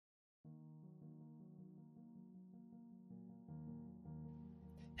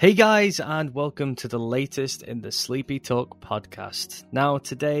Hey guys, and welcome to the latest in the Sleepy Talk podcast. Now,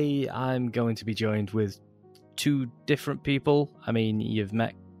 today I'm going to be joined with two different people. I mean, you've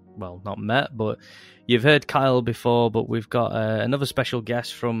met, well, not met, but you've heard Kyle before, but we've got another special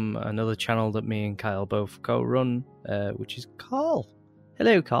guest from another channel that me and Kyle both co-run, which is Carl.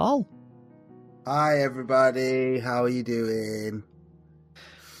 Hello, Carl. Hi, everybody. How are you doing?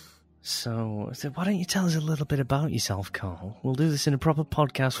 So why don't you tell us a little bit about yourself, Carl? We'll do this in a proper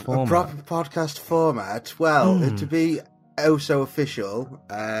podcast format. A proper podcast format? Well, to be so official,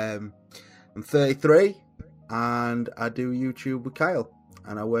 I'm 33 and I do YouTube with Kyle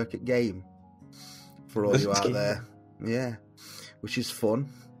and I work at Game for all you out there. Yeah, which is fun.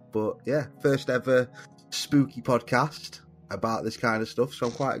 But yeah, first ever spooky podcast about this kind of stuff, so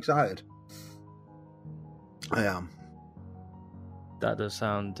I'm quite excited. I am. That does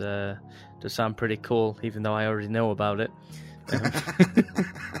sound pretty cool, even though I already know about it.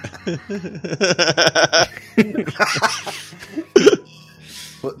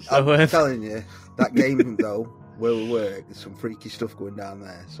 But I'm telling you, that Game though, where we work, there's some freaky stuff going down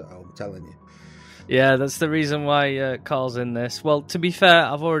there. So I'm telling you. Yeah, that's the reason why Carl's in this. Well, to be fair,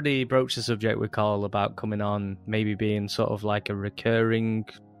 I've already broached the subject with Carl about coming on, maybe being sort of like a recurring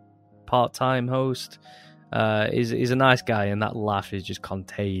part-time host. He's a nice guy, and that laugh is just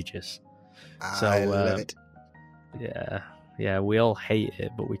contagious. I love it. Yeah, we all hate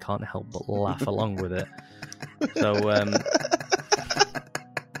it, but we can't help but laugh along with it. So,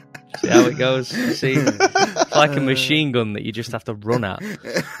 see how it goes. See, it's like a machine gun that you just have to run at.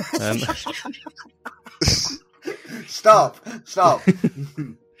 Stop.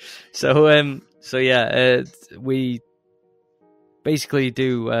 So yeah, we basically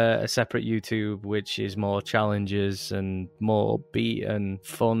do a separate YouTube, which is more challenges and more upbeat and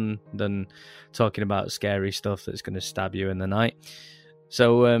fun than talking about scary stuff that's going to stab you in the night.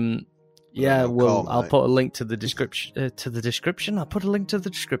 So yeah, I'll put a link to the description. I'll put a link to the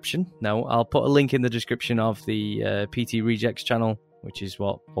description. No, I'll put a link in the description of the PT Rejects channel, which is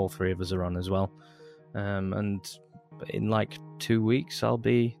what all three of us are on as well. And in like 2 weeks, I'll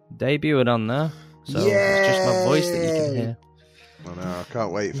be debuting on there. So it's just my voice that you can hear. I know, I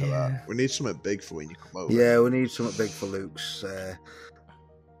can't wait for that. We need something big for when you come over. Yeah, we need something big for Luke's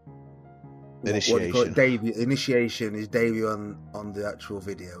initiation. What debut. Initiation is debut on the actual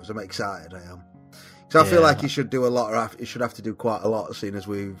videos. I'm excited, I am. So I feel like you should do a lot. You should have to do quite a lot, seeing as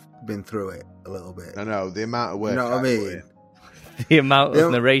we've been through it a little bit. I know, the amount of work. You know what I mean? The amount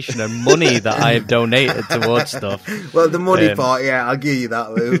of narration and money that I have donated towards stuff. Well, the money part, yeah, I'll give you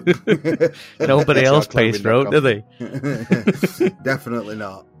that, Luke. Nobody else pays for it, do they? Definitely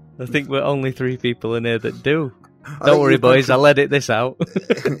not. I think we're only 3 people in here that do. Don't worry, boys, I'll edit this out.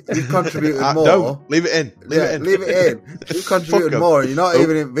 You've contributed more. No, leave it in. Leave it in. You've contributed more. You're not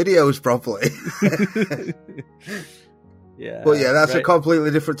even in videos properly. Yeah, but yeah, that's a completely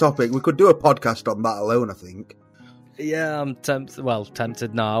different topic. We could do a podcast on that alone, I think. Yeah, I'm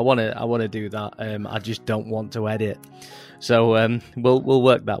tempted. No, I want to do that. I just don't want to edit. So we'll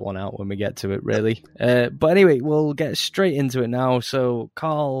work that one out when we get to it, really. But anyway, we'll get straight into it now. So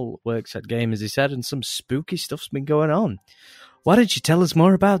Carl works at Game, as he said, and some spooky stuff's been going on. Why don't you tell us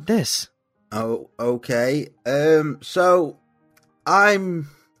more about this? Oh, okay. So I'm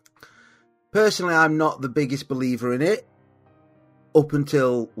not the biggest believer in it up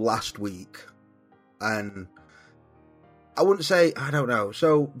until last week, and I wouldn't say, I don't know.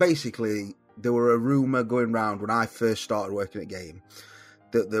 So basically, there were a rumour going round when I first started working at Game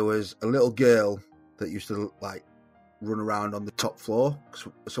that there was a little girl that used to like run around on the top floor.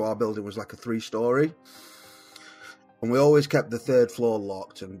 So our building was like a 3-story. And we always kept the 3rd floor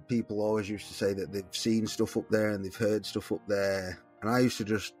locked, and people always used to say that they've seen stuff up there and they've heard stuff up there. And I used to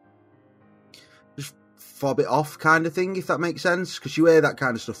just fob it off kind of thing, if that makes sense, because you hear that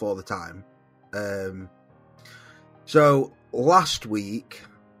kind of stuff all the time. So last week,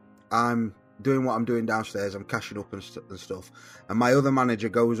 I'm doing what I'm doing downstairs. I'm cashing up and stuff. And my other manager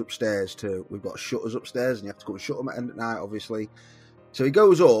goes upstairs we've got shutters upstairs, and you have to go and shut them at the end of night, obviously. So he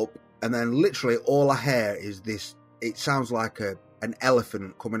goes up, and then literally all I hear is this. It sounds like an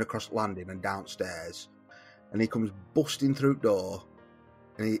elephant coming across the landing and downstairs. And he comes busting through the door.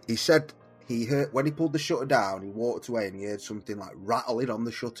 And he said he heard, when he pulled the shutter down, he walked away and he heard something like rattling on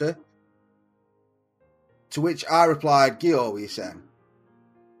the shutter. To which I replied, Gio, what you saying?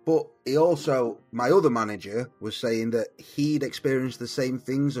 But he also, my other manager, was saying that he'd experienced the same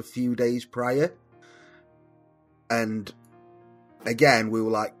things a few days prior. And again, we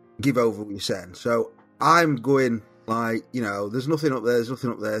were like, give over what you're saying. So I'm going like, there's nothing up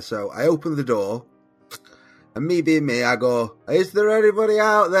there, So I open the door And me being me, I go, is there anybody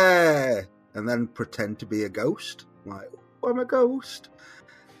out there? And then pretend to be a ghost. I'm like, oh, I'm a ghost.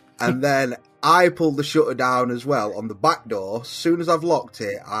 And then I pulled the shutter down as well on the back door. As soon as I've locked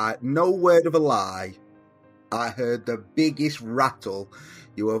it, no word of a lie, I heard the biggest rattle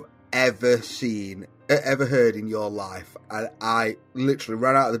you have ever heard in your life. And I literally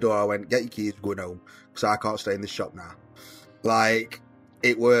ran out of the door. I went, get your keys, going home, because I can't stay in this shop now. Like,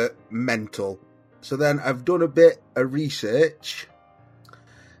 it were mental. So then I've done a bit of research.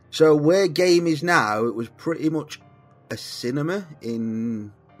 So where Game is now, it was pretty much a cinema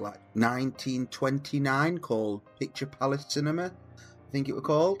in like 1929 called Picture Palace Cinema, I think it was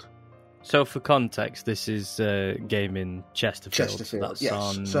called. So for context, this is Game in Chesterfield. Chesterfield, That's yes.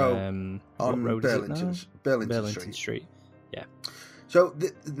 On, so on road Burlington Street. Yeah. So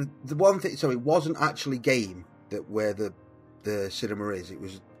the one thing, so it wasn't actually Game where the cinema is. It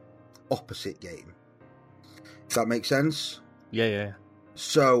was opposite Game. Does that make sense? Yeah.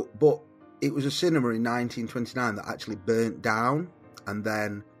 So, but it was a cinema in 1929 that actually burnt down, and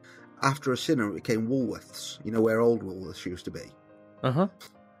then after a cinema it became Woolworths. You know where old Woolworths used to be. Uh-huh.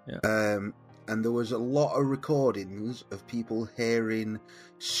 Yeah. And there was a lot of recordings of people hearing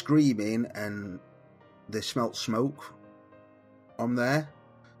screaming, and they smelt smoke on there.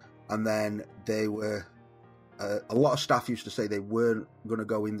 And then they were a lot of staff used to say they weren't going to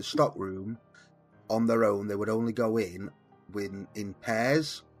go in the stock room on their own. They would only go in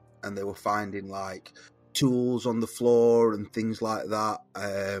pairs, and they were finding like tools on the floor and things like that.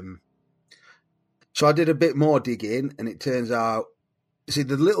 So I did a bit more digging, and it turns out, see,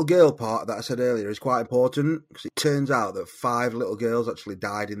 the little girl part that I said earlier is quite important, because it turns out that 5 little girls actually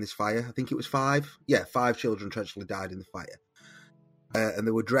died in this fire. I think it was 5. Yeah, 5 children actually died in the fire. And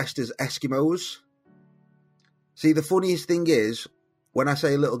they were dressed as Eskimos. See, the funniest thing is, when I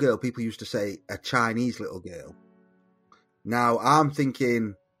say a little girl, people used to say a Chinese little girl. Now, I'm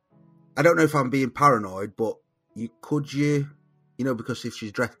thinking, I don't know if I'm being paranoid, but you know, because if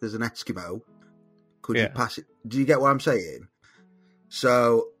she's dressed as an Eskimo, could you pass it? Do you get what I'm saying?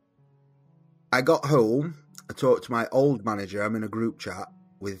 So, I got home, I talked to my old manager, I'm in a group chat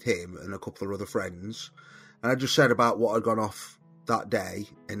with him and a couple of other friends, and I just said about what had gone off that day,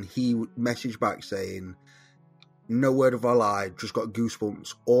 and he messaged back saying, no word of a lie, just got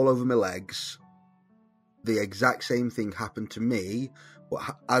goosebumps all over my legs. The exact same thing happened to me,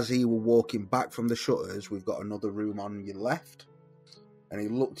 but as he were walking back from the shutters, we've got another room on your left, and he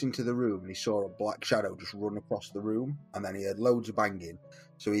looked into the room and he saw a black shadow just run across the room, and then he heard loads of banging.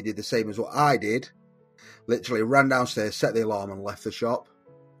 So he did the same as what I did, literally ran downstairs, set the alarm and left the shop.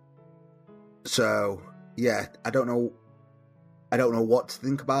 So yeah, I don't know what to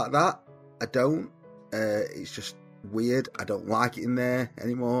think about that. I don't. It's just weird. I don't like it in there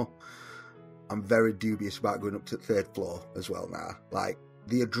anymore. I'm very dubious about going up to the 3rd floor as well now. Like,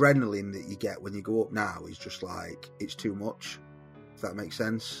 the adrenaline that you get when you go up now is just like, it's too much, if that makes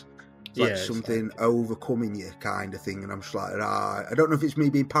sense. It's like something overcoming you kind of thing, and I'm just like, I don't know if it's me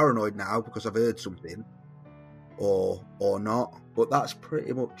being paranoid now because I've heard something or not, but that's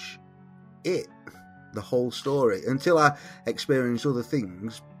pretty much it, the whole story, until I experience other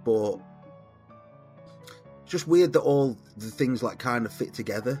things. But it's just weird that all the things like kind of fit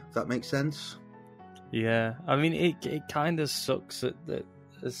together, if that makes sense. Yeah, I mean, it kind of sucks at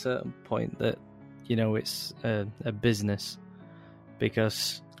a certain point that, you know, it's a business,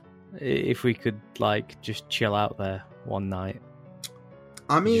 because if we could like just chill out there one night,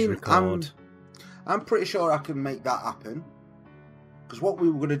 I mean, I'm pretty sure I can make that happen, because what we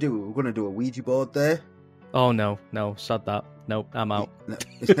were going to do a Ouija board there. Oh no, sod that. Nope, I'm out. No.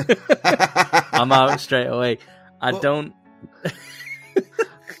 I'm out straight away. I'm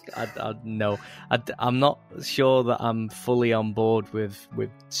not sure that I'm fully on board with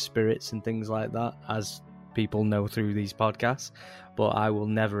spirits and things like that, as people know through these podcasts, but I will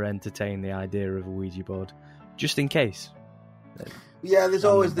never entertain the idea of a Ouija board, just in case. Yeah, there's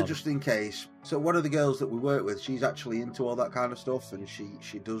always the just in case. So one of the girls that we work with, she's actually into all that kind of stuff, and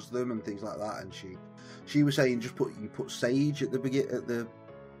she does them and things like that, and she was saying just put sage at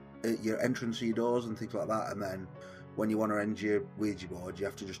your entrance of your doors and things like that, and then when you want to end your Ouija board, you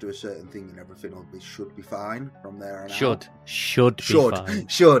have to just do a certain thing, and everything should be fine from there on out. Should be fine.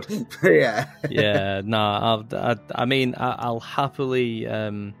 Yeah. Yeah. No, I mean, I'll happily,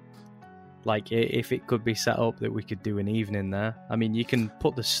 like, if it could be set up that we could do an evening there. I mean, you can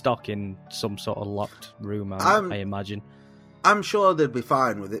put the stock in some sort of locked room, I imagine. I'm sure they'd be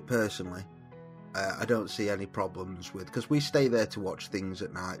fine with it, personally. I don't see any problems with, because we stay there to watch things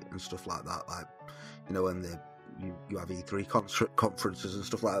at night and stuff like that, like, you know, when the you have E3 conferences and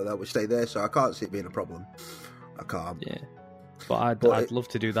stuff like that. We stay there, so I can't see it being a problem. I can't. Yeah. But I'd love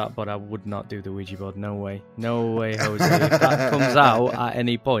to do that, but I would not do the Ouija board. No way, Jose. If that comes out at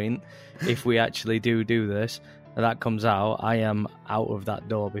any point, if we actually do this, and that comes out, I am out of that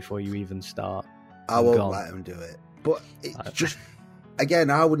door before you even start. I won't let him do it. But it's just,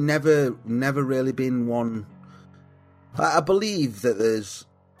 again, I would never really been one. I believe that there's,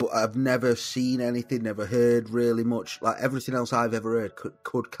 but I've never seen anything, never heard really much. Like everything else I've ever heard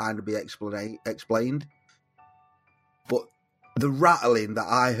could kind of be explained. But the rattling that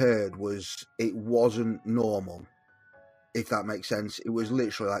I heard it wasn't normal, if that makes sense. It was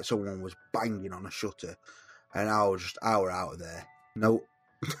literally like someone was banging on a shutter, and I was out of there. No,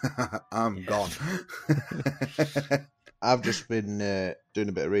 I'm gone. I've just been doing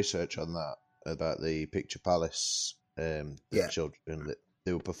a bit of research on that, about the Picture Palace children, that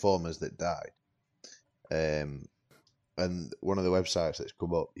they were performers that died. And one of the websites that's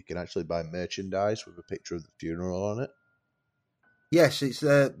come up, you can actually buy merchandise with a picture of the funeral on it. Yes, it's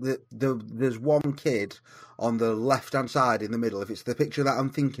there's one kid on the left-hand side in the middle. If it's the picture that I'm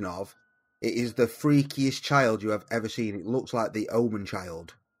thinking of, it is the freakiest child you have ever seen. It looks like the Omen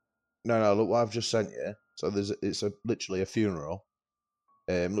child. No, look what I've just sent you. So it's literally a funeral.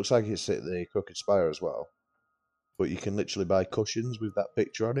 Looks like it's at the Crooked Spire as well. But you can literally buy cushions with that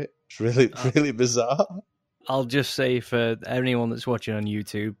picture on it. It's really bizarre. I'll just say, for anyone that's watching on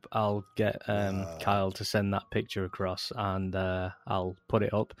YouTube, I'll get Kyle to send that picture across, and I'll put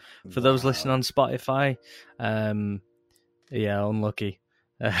it up. For those listening on Spotify, unlucky.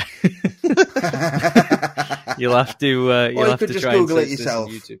 You'll have to just try Google and it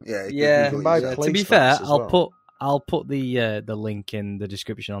yourself. YouTube. Yeah. To be fair, I'll put the link in the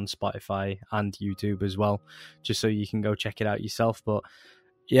description on Spotify and YouTube as well, just so you can go check it out yourself. But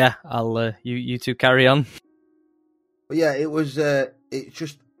yeah, I'll you two carry on. But yeah, it was. It's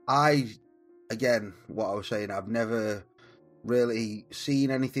just again, what I was saying. I've never really seen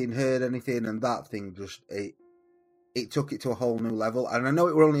anything, heard anything, and that thing just it took it to a whole new level. And I know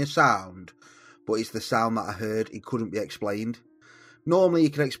it were only a sound, but it's the sound that I heard. It couldn't be explained. Normally, you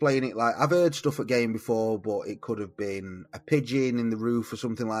can explain it like, I've heard stuff at game before, but it could have been a pigeon in the roof or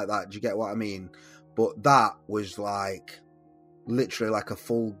something like that. Do you get what I mean? But that was like literally like a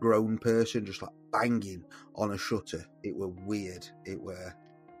full-grown person just like banging on a shutter. It were weird. It were.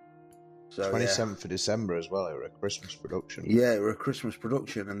 So 27th of December as well. It were a Christmas production. Yeah, it were a Christmas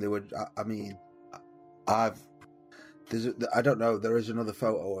production, and they were. I mean, I don't know. There is another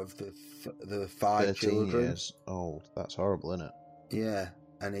photo of the 5 13 children. years old. That's horrible, isn't it? Yeah,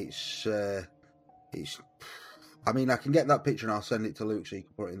 and it's. I mean, I can get that picture and I'll send it to Luke so you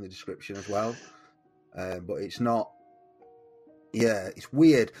can put it in the description as well. But it's not. Yeah, it's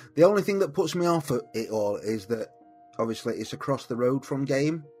weird. The only thing that puts me off it all is that obviously it's across the road from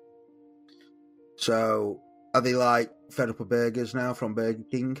game. So are they like fed up with burgers now from Burger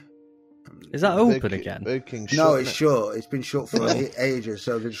King? Is that open again? Burger King's No, it's shut. It's been shut for ages.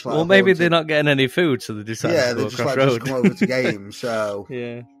 So they're just like. Well, maybe they're not getting any food, so they decided to go across road. Just come over to game. So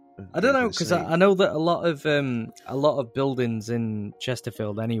yeah, I don't know, because I know that a lot of buildings in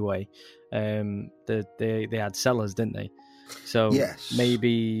Chesterfield anyway, they had cellars, didn't they? So yes.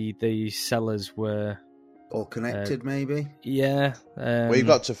 Maybe the cellars were all connected. Maybe. Yeah. Well, you've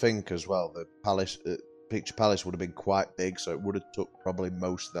got to think as well. The palace. Picture Palace would have been quite big, so it would have took probably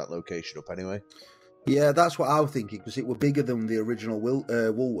most of that location up anyway. Yeah, that's what I was thinking, because it were bigger than the original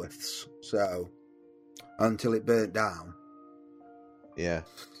Woolworths, so until it burnt down. Yeah.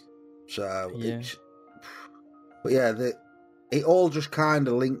 So, yeah. But yeah, it all just kind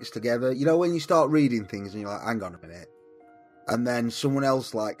of links together. You know, when you start reading things and you're like, hang on a minute, and then someone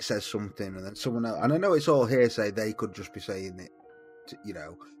else like says something, and then someone else, and I know it's all hearsay, they could just be saying it, you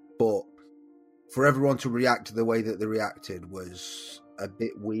know, but for everyone to react to the way that they reacted was a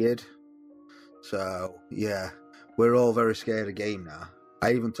bit weird. So, yeah, we're all very scared of game now.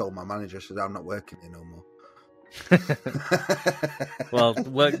 I even told my manager, I said, I'm not working here no more. Well,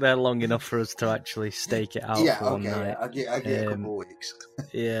 work there long enough for us to actually stake it out for one night. I get a couple of weeks.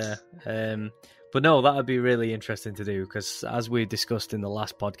 Yeah. But no, that would be really interesting to do, because as we discussed in the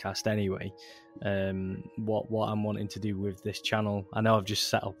last podcast anyway, what I'm wanting to do with this channel, I know I've just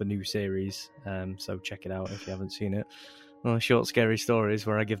set up a new series, so check it out if you haven't seen it. Well, short, scary stories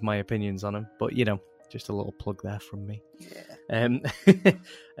where I give my opinions on them, but you know, just a little plug there from me. Yeah.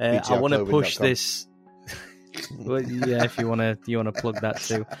 I want to push this. Well, yeah, if you want to plug that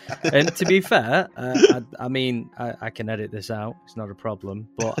too. And to be fair, I mean, I can edit this out. It's not a problem.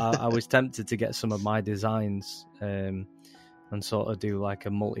 But I was tempted to get some of my designs and sort of do like a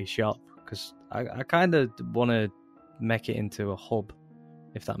multi-shop, because I kind of want to make it into a hub,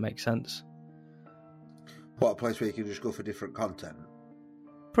 if that makes sense. What, a place where you can just go for different content?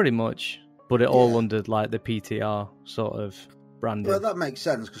 Pretty much, but it all under like the PTR sort of branding. Well, that makes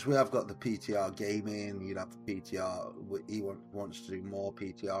sense because we have got the PTR gaming. You'd have the PTR. He wants to do more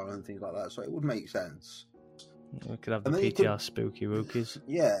PTR and things like that, so it would make sense. We could have the PTR spooky wookies.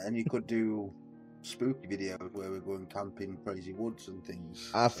 Yeah, and you could do spooky videos where we're going camping, crazy woods and things.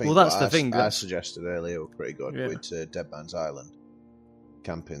 I think. Well, that's the thing I suggested earlier were pretty good with Dead Man's Island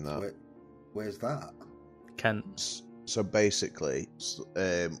camping. That where's that? Kent. So basically,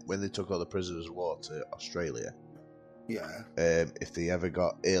 when they took all the prisoners of war to Australia, if they ever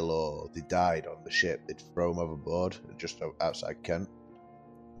got ill or they died on the ship, they'd throw them overboard just outside Kent.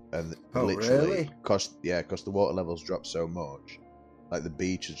 And literally, because the water levels dropped so much, like the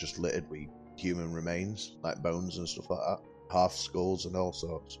beach is just littered with human remains, like bones and stuff like that, half skulls and all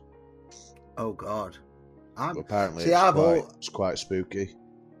sorts. Oh God! Apparently, it's quite spooky.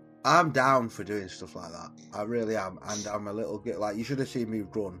 I'm down for doing stuff like that. I really am, and I'm a little bit like, you should have seen me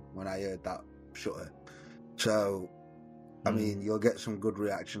run when I heard that shutter. So, I mean, you'll get some good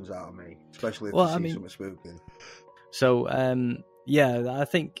reactions out of me, especially if you see something spooky. So, I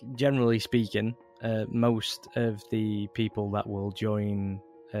think generally speaking, most of the people that will join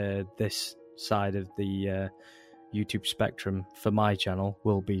this side of the YouTube spectrum for my channel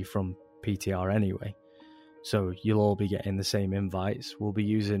will be from PTR anyway. So you'll all be getting the same invites. We'll be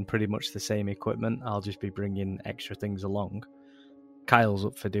using pretty much the same equipment. I'll just be bringing extra things along. Kyle's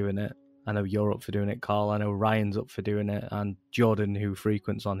up for doing it. I know you're up for doing it, Carl. I know Ryan's up for doing it. And Jordan, who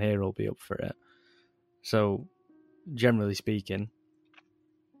frequents on here, will be up for it. So, generally speaking,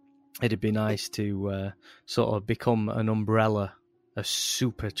 it'd be nice to sort of become an umbrella, a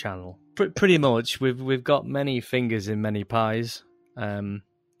super channel. Pretty much. We've got many fingers in many pies.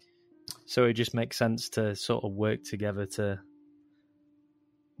 So it just makes sense to sort of work together to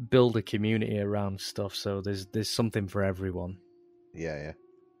build a community around stuff. So there's something for everyone. Yeah,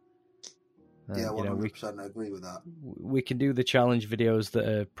 100%. I agree with that. We can do the challenge videos that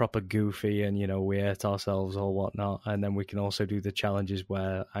are proper goofy and, we hurt ourselves or whatnot. And then we can also do the challenges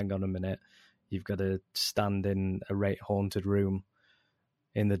where, hang on a minute, you've got to stand in a haunted room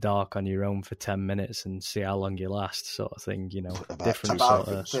in the dark on your own for 10 minutes and see how long you last, sort of thing,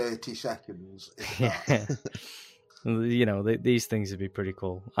 about 30 seconds. Yeah. These things would be pretty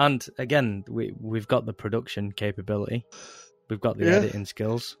cool. And again, we've got the production capability, we've got the editing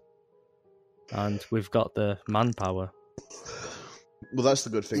skills, and we've got the manpower. Well, that's the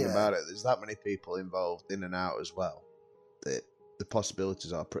good thing about it. There's that many people involved in and out as well that the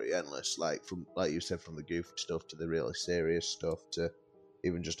possibilities are pretty endless. Like you said, from the goofy stuff to the really serious stuff to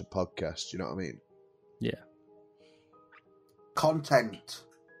even just a podcast, you know what I mean? Yeah. Content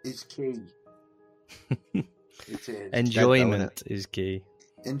is key. It is. Enjoyment is key.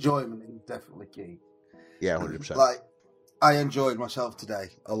 Enjoyment is definitely key. Yeah, 100%. Like, I enjoyed myself today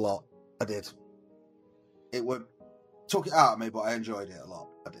a lot. I did. It took it out of me, but I enjoyed it a lot.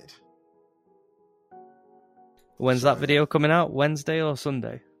 I did. When's that video coming out? Wednesday or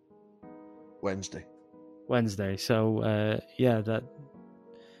Sunday? Wednesday. So, you're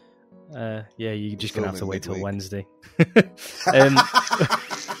just going to have to wait till Wednesday. You're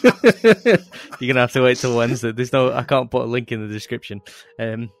going to have to wait till Wednesday. I can't put a link in the description.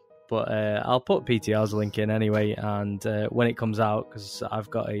 But I'll put PTR's link in anyway. And when it comes out, because I've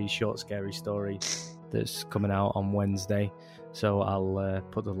got a short, scary story that's coming out on Wednesday. So I'll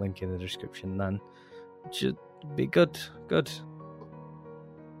put the link in the description then. It should be good.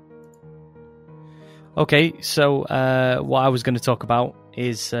 Okay, so what I was going to talk about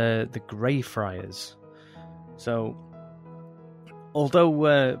is the Greyfriars. So,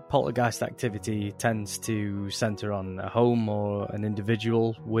 although poltergeist activity tends to centre on a home or an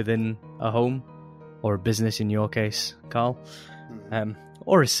individual within a home, or a business in your case, Carl,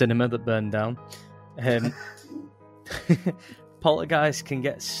 or a cinema that burned down, poltergeists can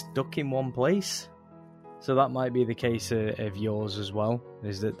get stuck in one place. So that might be the case of yours as well,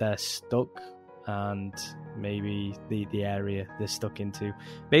 is that they're stuck. And maybe the area they're stuck into.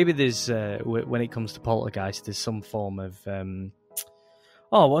 Maybe there's, when it comes to poltergeist, there's some form of,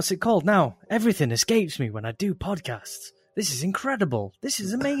 what's it called now? Everything escapes me when I do podcasts. This is incredible. This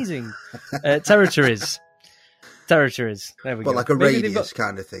is amazing. Territories. There we go. But like a radius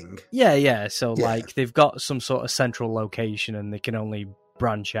kind of thing. Yeah. So like they've got some sort of central location and they can only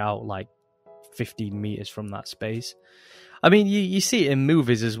branch out like 15 meters from that space. I mean, you see it in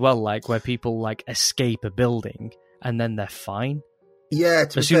movies as well, like where people like escape a building and then they're fine. Yeah,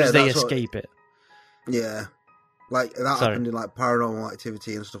 as soon as they escape it. Yeah, Like, that happened in, like, Paranormal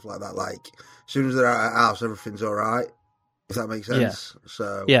Activity and stuff like that. Like, as soon as they're out of the house, everything's all right, if that makes sense. Yeah.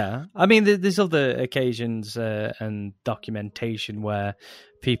 So yeah, I mean, there's other occasions and documentation where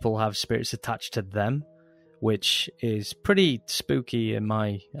people have spirits attached to them, which is pretty spooky in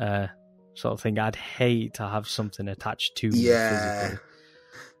my sort of thing. I'd hate to have something attached to me physically.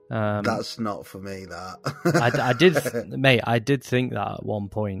 That's not for me, that. I did, mate, I did think that at one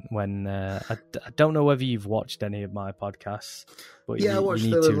point when, I don't know whether you've watched any of my podcasts, but I watched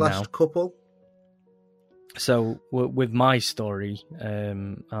the last couple. So with my story,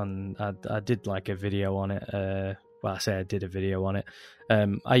 and I did like a video on it. Well, I say I did a video on it.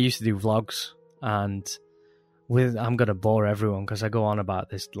 I used to do vlogs, and I'm gonna bore everyone because I go on about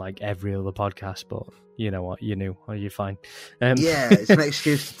this like every other podcast. But you know what, you knew, or you're fine. Yeah, it's an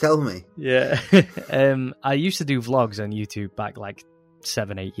excuse to tell me. Yeah, I used to do vlogs on YouTube back like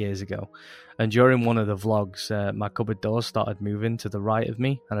 7-8 years ago, and during one of the vlogs, my cupboard door started moving to the right of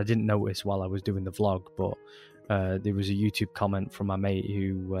me, and I didn't notice while I was doing the vlog, but there was a YouTube comment from my mate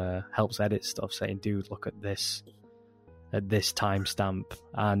who helps edit stuff saying, dude, look at this timestamp,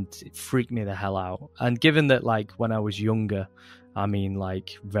 and it freaked me the hell out. And given that, like, when I was younger, I mean,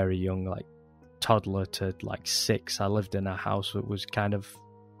 like, very young, like toddler to like 6, I lived in a house that was kind of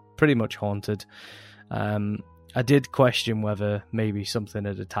pretty much haunted. I did question whether maybe something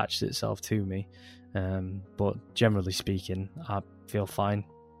had attached itself to me, but generally speaking, I feel fine.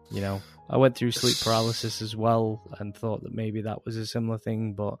 You know, I went through sleep paralysis as well and thought that maybe that was a similar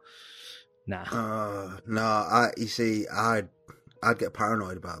thing, but nah. No, you see, I'd get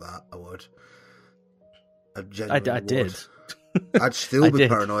paranoid about that. I would. I did. I'd still be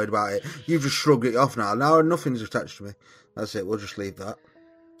paranoid about it. You just shrugged it off now. Now nothing's attached to me. That's it. We'll just leave that.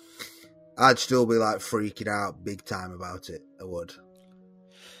 I'd still be like freaking out big time about it. I would.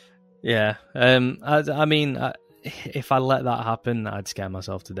 Yeah. I mean, if I let that happen, I'd scare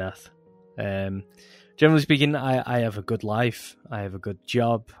myself to death. Generally speaking, I have a good life. I have a good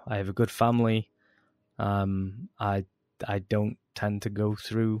job. I have a good family. I don't tend to go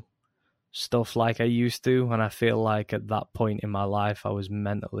through stuff like I used to, and I feel like at that point in my life I was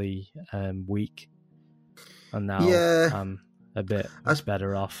mentally weak, and now I'm a bit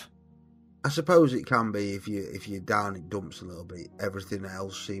better off. I suppose it can be if you're down in dumps a little bit. Everything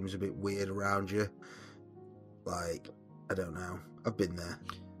else seems a bit weird around you. Like, I don't know. I've been there.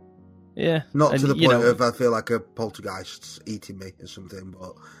 Yeah. Not to the point of I feel like a poltergeist's eating me or something,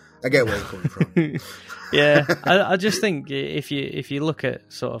 but I get where you're coming from. Yeah, I just think if you look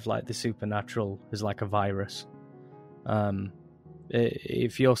at sort of like the supernatural as like a virus,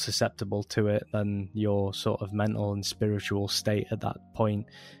 if you're susceptible to it, then your sort of mental and spiritual state at that point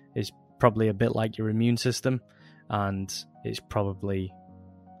is probably a bit like your immune system, and it's probably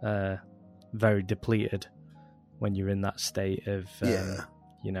very depleted when you're in that state of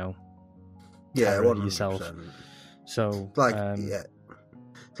you know, terror 100%. yourself. So like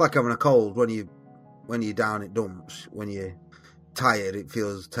it's like having a cold when you're down at dumps. When you're tired, it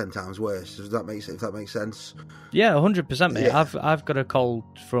feels 10 times worse. If that makes sense? Yeah, 100%, mate. Yeah. I've got a cold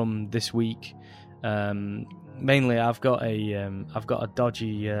from this week. Mainly, I've got a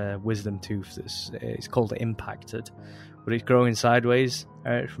dodgy wisdom tooth. It's called impacted, but it's growing sideways.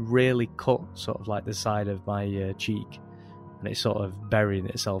 It's really cut sort of like the side of my cheek, and it's sort of burying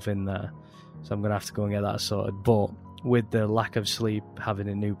itself in there. So I'm gonna have to go and get that sorted. But with the lack of sleep, having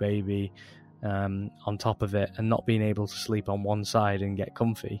a new baby on top of it, and not being able to sleep on one side and get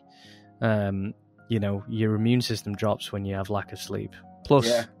comfy, you know, your immune system drops when you have lack of sleep.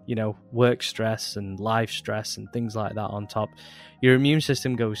 Plus, you know, work stress and life stress and things like that on top, your immune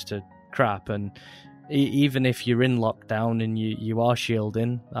system goes to crap. And even if you're in lockdown and you are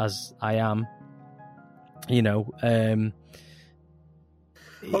shielding, as I am, you know,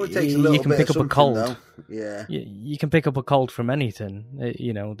 well, it takes a little you can bit pick of up a cold. Though. Yeah, you can pick up a cold from anything.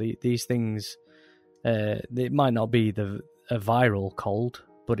 You know, these things. It might not be a viral cold,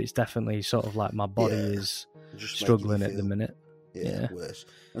 but it's definitely sort of like my body is just struggling at the minute. Yeah, worse.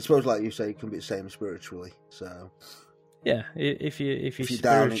 I suppose, like you say, it can be the same spiritually. So, yeah, if you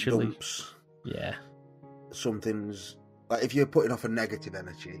down spiritually, in dumps, yeah, something's like if you're putting off a negative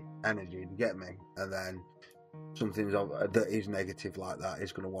energy, you get me, and then something that is negative like that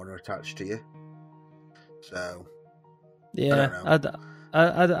is going to want to attach to you. So, yeah,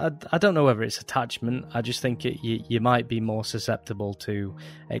 I don't know whether it's attachment. I just think you might be more susceptible to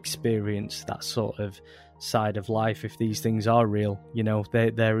experience that sort of side of life if these things are real. You know,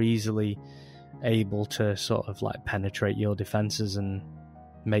 they're easily able to sort of like penetrate your defenses and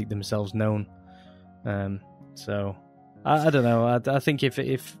make themselves known. So I don't know. I think if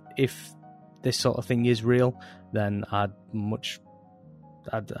this sort of thing is real, then I'd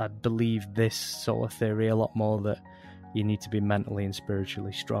believe this sort of theory a lot more, that you need to be mentally and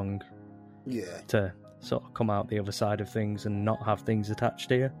spiritually strong to sort of come out the other side of things and not have things attached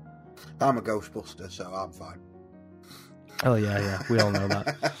to you. I'm a Ghostbuster, so I'm fine. Oh yeah, we all know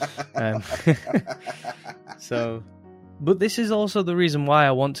that. So, but this is also the reason why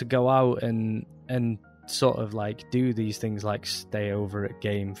I want to go out and sort of like do these things, like stay over at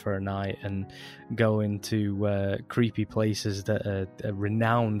Game for a night and go into creepy places that are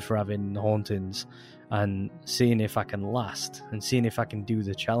renowned for having hauntings, and seeing if I can last and seeing if I can do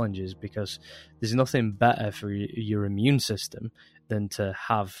the challenges, because there's nothing better for your immune system than to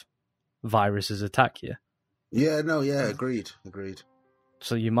have viruses attack you. Agreed.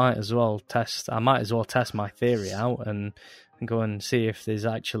 So you might as well test. I might as well test my theory out and go and see if there's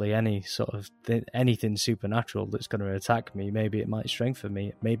actually any sort of anything supernatural that's going to attack me. Maybe it might strengthen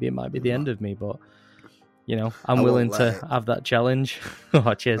me. Maybe it might be the end of me. But you know, I'm willing to have that challenge.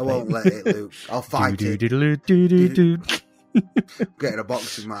 Oh, cheers, I mate. won't let it, Luke. I'll fight it. Getting a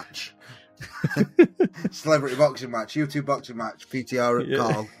boxing match. Celebrity boxing match. YouTube boxing match. PTR at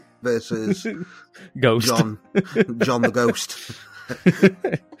Carl versus Ghost. John the Ghost.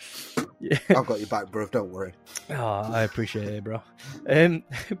 Yeah. I've got your back, bro. Don't worry. Oh, I appreciate it, bro.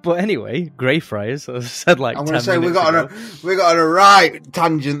 But anyway, Greyfriars, as I said, like I'm 10 going to say we minutes ago. got on a right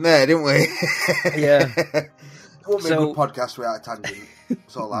tangent there, didn't we? Yeah. It won't be a good podcast without a tangent.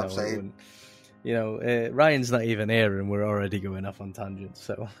 That's all I'm saying. You know, Ryan's not even here, and we're already going off on tangents.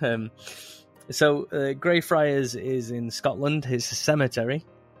 So, Greyfriars is in Scotland. It's a cemetery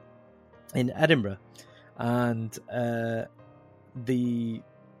in Edinburgh, and the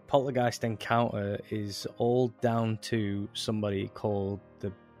poltergeist encounter is all down to somebody called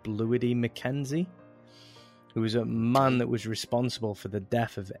the Bluidy Mackenzie, who was a man that was responsible for the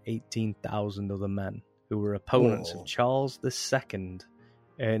death of 18,000 other men who were opponents of Charles II,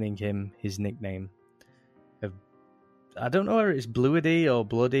 earning him his nickname. I don't know whether it's Bluidy or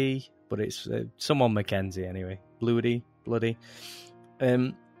Bloody, but it's someone Mackenzie anyway. Bluidy, Bloody.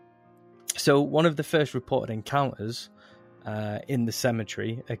 So one of the first reported encounters in the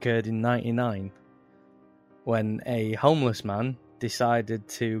cemetery occurred in 1999, when a homeless man decided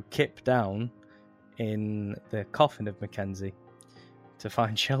to kip down in the coffin of Mackenzie to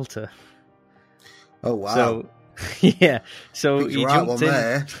find shelter. Oh wow! So yeah, so he right jumped in.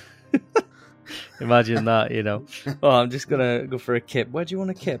 There. Imagine that, you know. Oh, I'm just gonna go for a kip. Where do you want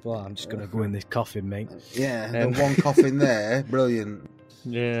a kip? Oh, I'm just gonna go in this coffin, mate. Yeah, the one coffin there, brilliant.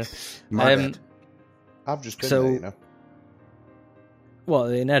 Yeah. I've just been there, you know.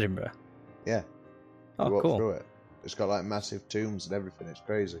 What, in Edinburgh? Yeah. Oh, you walk cool. through it. It's got like massive tombs and everything. It's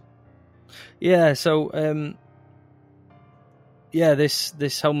crazy. Yeah, so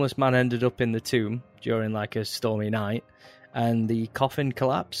this homeless man ended up in the tomb during like a stormy night, and the coffin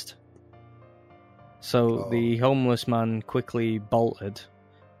collapsed. So the homeless man quickly bolted,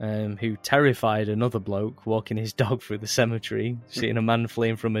 who terrified another bloke walking his dog through the cemetery, seeing a man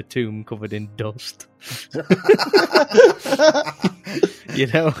fleeing from a tomb covered in dust. You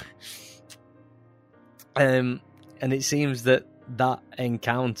know? And it seems that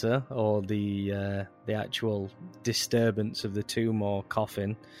encounter, or the actual disturbance of the tomb or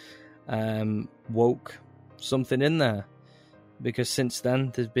coffin, woke something in there. Because since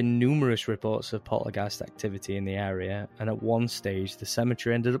then, there's been numerous reports of poltergeist activity in the area, and at one stage, the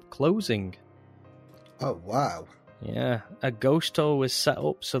cemetery ended up closing. Oh, wow. Yeah, a ghost tour was set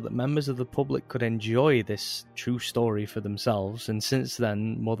up so that members of the public could enjoy this true story for themselves, and since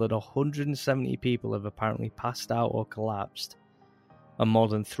then, more than 170 people have apparently passed out or collapsed, and more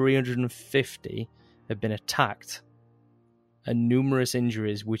than 350 have been attacked, and numerous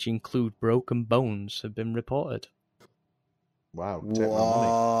injuries, which include broken bones, have been reported. Wow, take my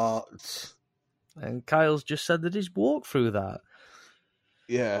money. And Kyle's just said that he's walked through that.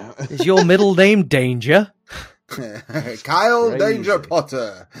 Yeah. Is your middle name Danger? Kyle Crazy. Danger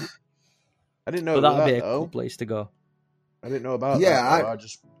Potter. I didn't know But about that'd be that, a cool though. place to go. I didn't know about Yeah, that. I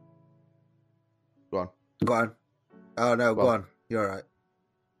just... Go on. Go on. Oh, no, go on. You're all right.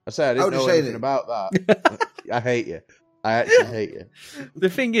 I said I didn't know anything about that. I hate you. I actually hate you. The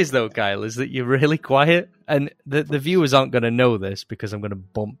thing is, though, Kyle, is that you're really quiet, and the viewers aren't going to know this because I'm going to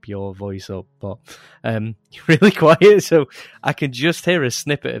bump your voice up, but you're really quiet, so I can just hear a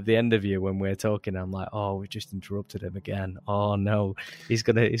snippet of the end of you when we're talking. I'm like, oh, we just interrupted him again. Oh, no, he's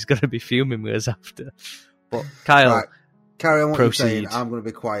gonna be fuming with us after. But, Kyle, right. Carry on what proceed. you're saying. I'm going to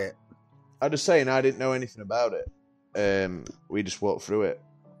be quiet. I'm just saying I didn't know anything about it. We just walked through it.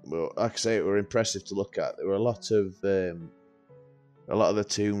 Well, like I say, it were impressive to look at. There were a lot of A lot of the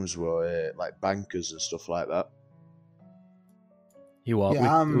tombs were like bankers and stuff like that. You what?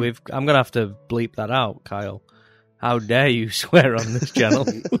 Yeah, I'm gonna have to bleep that out, Kyle. How dare you swear on this channel?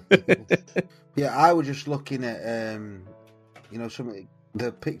 Yeah, I was just looking at some of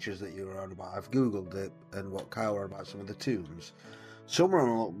the pictures that you were on about. I've googled it and what Kyle were about some of the tombs. Some of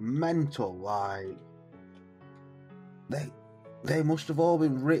them look mental, like they must have all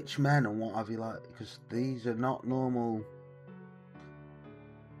been rich men and what have you, like, because these are not normal.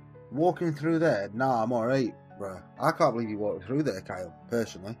 Walking through there, nah, I'm alright, bro. I can't believe you walked through there, Kyle,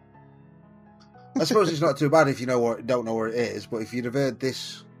 personally. I suppose it's not too bad if you don't know where it is, but if you'd have heard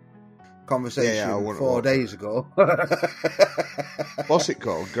this conversation 4 days ago. What's it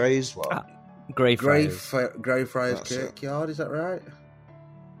called? Grey's what? Greyfriars Kirkyard, is that right?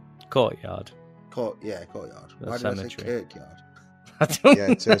 Courtyard. Courtyard. Why did I say Kirkyard?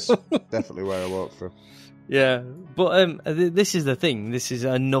 Yeah, it is. Definitely where I walk through. Yeah, but this is the thing. This is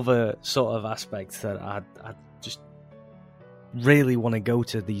another sort of aspect that I just really want to go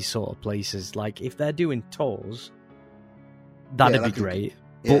to these sort of places. Like, if they're doing tours, that'd be great.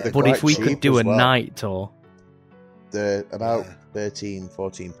 But if we could do a night tour... They're about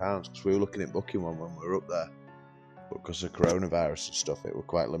 £13-14, because we were looking at booking one when we were up there. But because of coronavirus and stuff, it were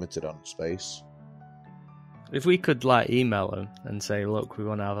quite limited on space. If we could email them and say, look, we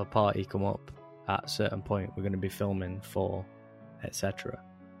want to have a party come up at a certain point, we're going to be filming for, etc.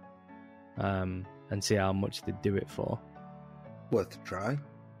 And see how much they'd do it for. Worth a try.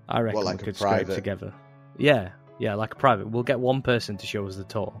 I reckon we could scrape together. Yeah, like a private. We'll get one person to show us the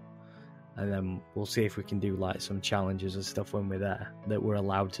tour, and then we'll see if we can do some challenges and stuff when we're there that we're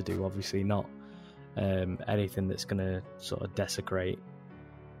allowed to do. Obviously not anything that's going to sort of desecrate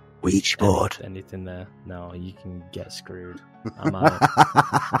Ouija board. Anything there. No, you can get screwed. I'm out.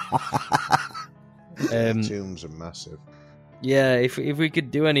 Tombs are massive. Yeah, if we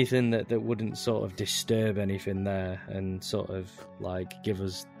could do anything that wouldn't sort of disturb anything there and sort of give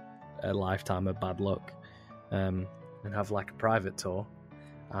us a lifetime of bad luck, and have a private tour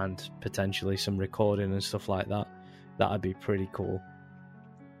and potentially some recording and stuff like that, that'd be pretty cool.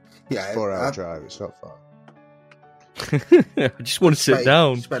 Yeah, it's 4-hour drive. It's not far. I just want to sit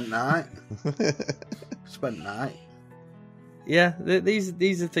down. Spent night. Yeah,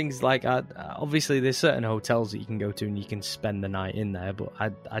 these are things obviously there's certain hotels that you can go to and you can spend the night in there, but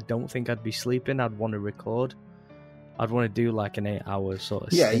I don't think I'd be sleeping. I'd want to record. I'd want to do an 8-hour sort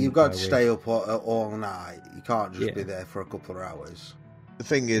of. Yeah, you've got to stay up all night. You can't just be there for a couple of hours. The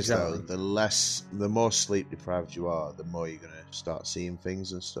thing is, though, the more sleep deprived you are, the more you're going to start seeing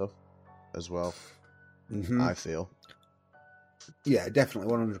things and stuff as well. Mm-hmm. I feel. Yeah,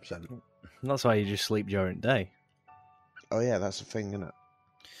 definitely, 100%. That's why you just sleep during the day. Oh yeah, that's the thing, isn't it?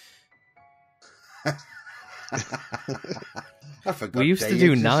 I forgot. We used to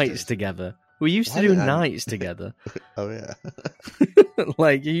do nights together. Oh yeah.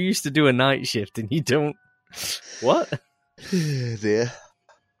 You used to do a night shift and you don't. What? Dear.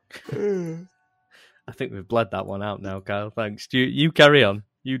 I think we've bled that one out now, Kyle. Thanks. You carry on.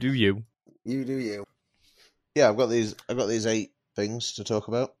 You do you. You do you. Yeah, I've got these 8 things to talk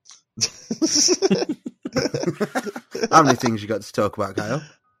about. How many things you got to talk about, Kyle?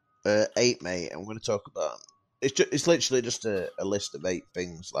 8, mate. I'm going to talk about. It's literally just a list of 8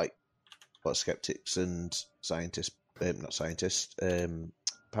 things, what skeptics and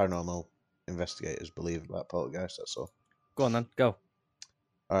paranormal investigators believe about poltergeist. That's all. Go on then. Go.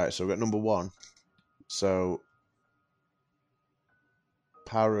 All right. So we've got number 1. So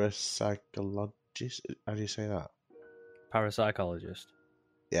parapsychologist. How do you say that? Parapsychologist.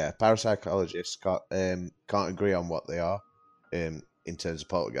 Yeah, parapsychologists can't agree on what they are in terms of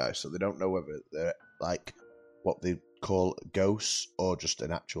poltergeist, so they don't know whether they're what they call ghosts or just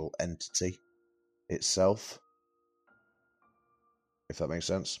an actual entity itself. If that makes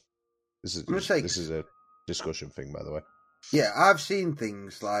sense. This is a discussion thing, by the way. Yeah, I've seen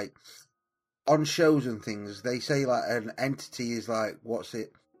things on shows and things. They say an entity is what's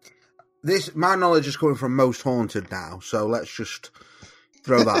it? My knowledge is coming from Most Haunted now, so let's just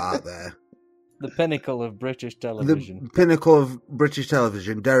throw that out there. The pinnacle of British television. Derek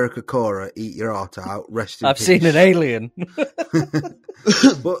Acora, eat your heart out. Rest in I've peace. seen an alien.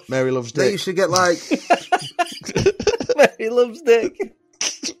 But Mary loves dick. They used to get Mary loves dick.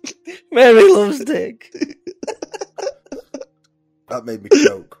 Mary loves dick. That made me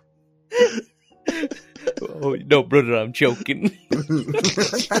choke. Oh no, brother, I'm choking.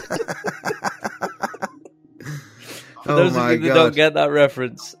 For those of you that don't get that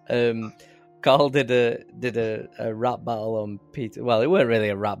reference, Carl did a rap battle on Peter. Well, it weren't really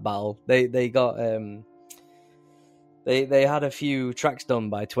a rap battle. They got They had a few tracks done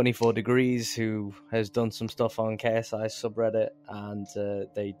by 24 Degrees, who has done some stuff on KSI subreddit, and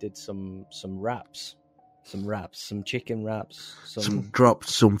they did some raps, some chicken raps, dropped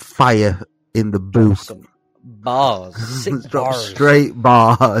some fire in the booth, some bars, sick bars, straight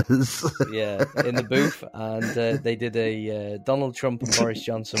bars. Yeah, in the booth, and they did a Donald Trump and Boris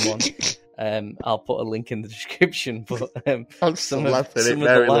Johnson one. I'll put a link in the description, but I'm still laughing at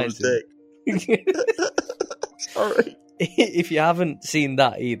Mary Loves Dick. Sorry. If you haven't seen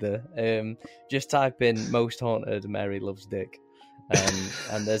that either, just type in "most haunted Mary Loves Dick,"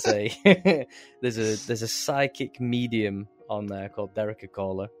 and there's a there's a psychic medium on there called Derek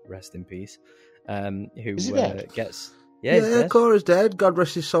Caller, rest in peace, who gets Cora's dead. God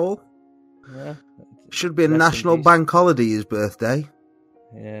rest his soul. Yeah, should be a national bank holiday. His birthday.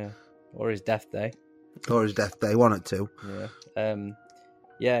 Yeah, or his death day. Or his death day. One or two.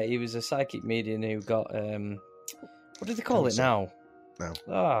 Yeah. He was a psychic medium who got what do they call it now?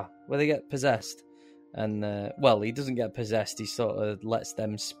 No. Where they get possessed. And, he doesn't get possessed. He sort of lets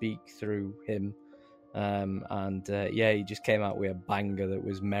them speak through him. He just came out with a banger that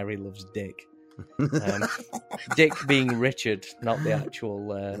was Mary Loves Dick. Dick being Richard, not the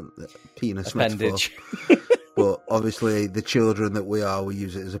actual penis appendage. metaphor. But obviously, the children that we are, we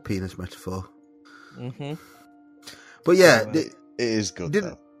use it as a penis metaphor. Mm-hmm. But yeah... it is good,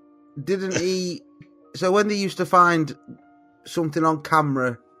 though. Didn't he... So when they used to find something on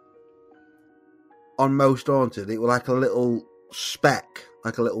camera on Most Haunted, it was like a little speck,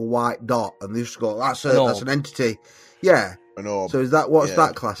 like a little white dot, and they used to go, that's an entity. Yeah. An orb. So is that what's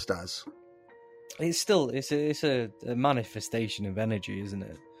that classed as? It's still it's a manifestation of energy, isn't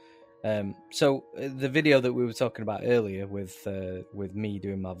it? So the video that we were talking about earlier with me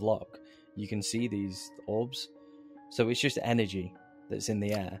doing my vlog, you can see these orbs. So it's just energy that's in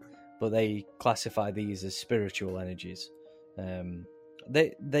the air. But they classify these as spiritual energies.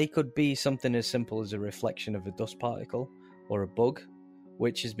 They could be something as simple as a reflection of a dust particle or a bug,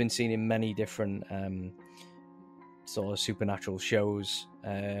 which has been seen in many different sort of supernatural shows.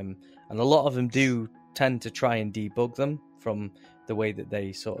 And a lot of them do tend to try and debug them from the way that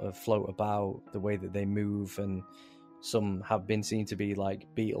they sort of float about, the way that they move, and some have been seen to be like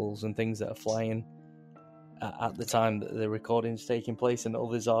beetles and things that are flying at the time that the recording's taking place, and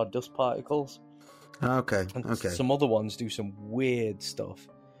others are dust particles. Okay. Some other ones do some weird stuff,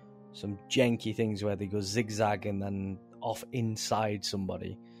 some janky things where they go zigzag and then off inside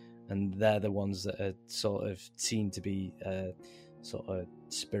somebody, and they're the ones that are sort of seen to be sort of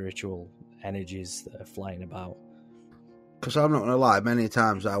spiritual energies that are flying about. Because I'm not going to lie, many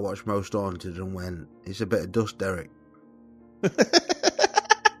times I watch Most Haunted and went, it's a bit of dust, Derek.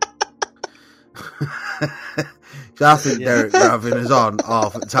 So I think Derek Gravin is on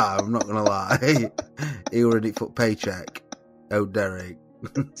half the time, I'm not going to lie. He already put paycheck. Oh, Derek.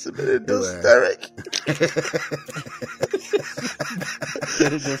 It's a bit of dust, Derek.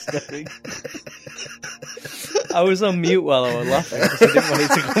 Bit of dust, Derek. I was on mute while I was laughing because I didn't want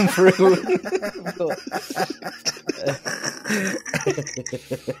it to come through.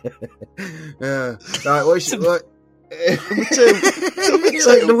 Yeah. Right, what's what? Number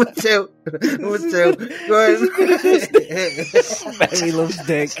two. Number two. Go ahead. Mary Loves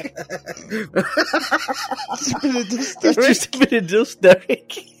Dick. It's a bit of dust, It's Derek. just a bit of dust,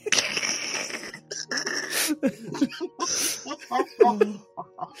 Derek.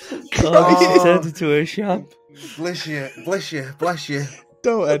 Oh, he turned into a sham. Bless you.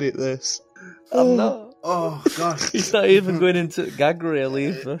 Don't edit this. I'm not. Oh, gosh. He's not even going into gag reel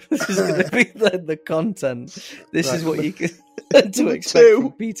either. This is going to be the content. This is what you can to expect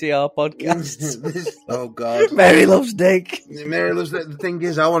from PTR podcasts. Oh, God. Mary Loves Dick. Mary Loves Dick. The thing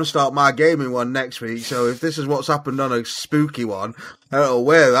is, I want to start my gaming one next week, so if this is what's happened on a spooky one, I don't know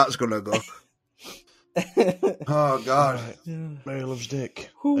where that's going to go. Oh, God. Mary Loves Dick.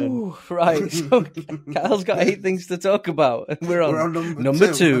 Right, so Kyle's got 8 things to talk about, and we're on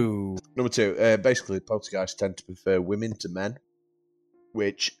number two. Number two, basically, poltergeists tend to prefer women to men,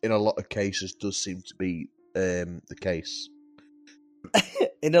 which in a lot of cases does seem to be the case.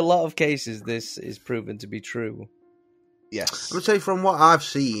 In a lot of cases, this is proven to be true. Yes. I would say from what I've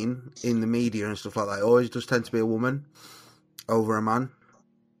seen in the media and stuff like that, it always does tend to be a woman over a man.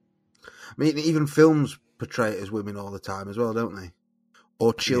 I mean, even films portray it as women all the time as well, don't they?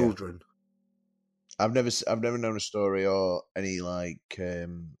 Or children. Yeah. I've never known a story or any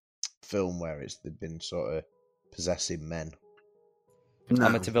film where they've been sort of possessing men. No.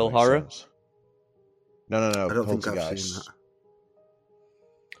 Amityville Horror? No. I don't think I've seen that.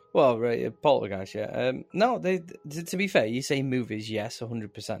 Well, right, Poltergeist, yeah. No, to be fair, you say movies, yes,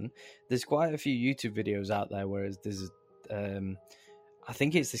 100%. There's quite a few YouTube videos out there where there's, I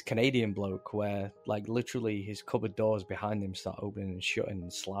think it's this Canadian bloke where, like, literally his cupboard doors behind him start opening and shutting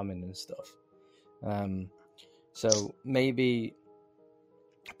and slamming and stuff. So maybe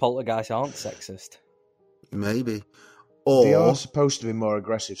poltergeists aren't sexist. Maybe. Or they are supposed to be more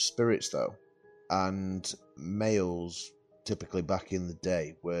aggressive spirits, though, and males typically back in the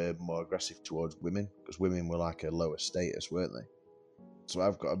day were more aggressive towards women because women were like a lower status, weren't they? So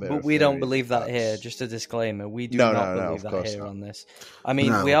I've got a bit. But we don't believe that here. Just a disclaimer: we do not believe that here on this. I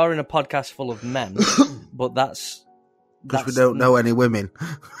mean, we are in a podcast full of men, but that's because we don't know any women.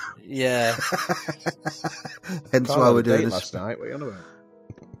 Yeah. Hence why we're doing this last night. What are you on about?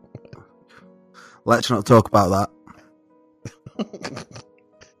 Let's not talk about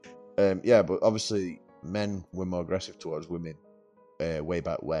that. Yeah, but obviously men were more aggressive towards women way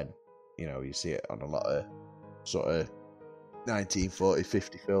back when. You know, you see it on a lot of sort of 1940,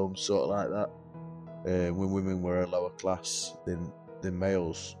 50 films, sort of like that. When women were a lower class than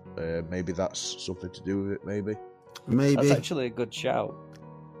males. Maybe that's something to do with it, maybe. That's actually a good shout.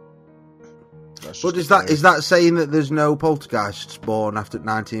 But is that saying that there's no poltergeists born after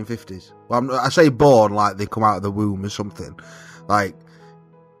 1950s? Well, I say born like they come out of the womb or something. Like,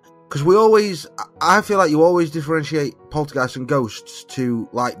 because I feel like you always differentiate poltergeists and ghosts to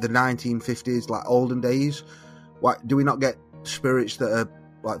like the 1950s, like olden days. Why do we not get spirits that are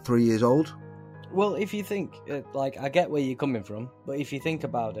like 3 years old? Well, if you think, like, I get where you're coming from, but if you think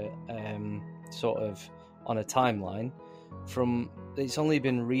about it, sort of on a timeline, it's only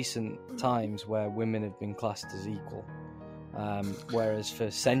been recent times where women have been classed as equal, whereas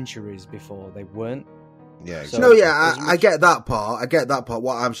for centuries before they weren't. Yeah. Exactly. No, yeah, I get that part.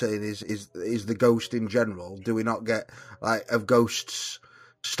 What I'm saying is the ghost in general. Do we not get have ghosts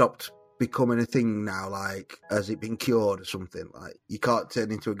stopped becoming a thing now? Like, has it been cured or something? Like, you can't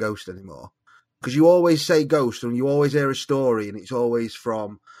turn into a ghost anymore because you always say ghost and you always hear a story and it's always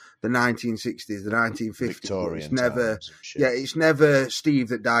from the 1960s, the 1950s. Victorian it's never, it's never Steve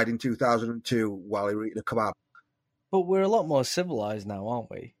that died in 2002 while he was eating a kebab. But we're a lot more civilized now, aren't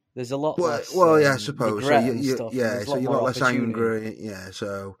we? There's a lot less. Well, yeah, I suppose. So so you're a lot less angry. Yeah,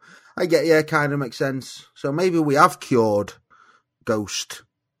 so I get. Yeah, kind of makes sense. So maybe we have cured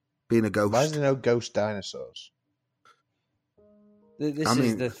being a ghost. Why is there no ghost dinosaurs? This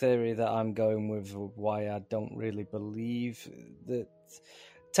is the theory that I'm going with. Why I don't really believe that.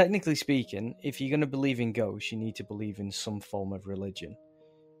 Technically speaking, if you're going to believe in ghosts, you need to believe in some form of religion.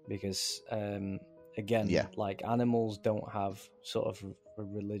 Because, again, like animals don't have sort of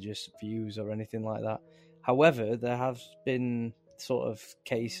religious views or anything like that. However, there have been sort of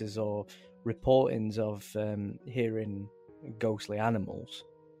cases or reportings of hearing ghostly animals.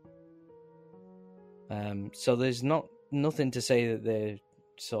 So there's nothing to say that there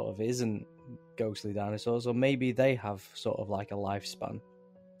sort of isn't ghostly dinosaurs, or maybe they have sort of like a lifespan.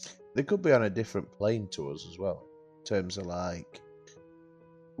 They could be on a different plane to us as well, in terms of like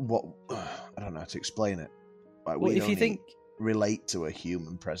what I don't know how to explain it. Like, well, if you think relate to a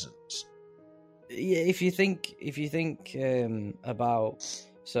human presence. Yeah, if you think about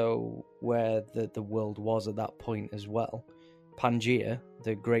where the world was at that point as well, Pangaea,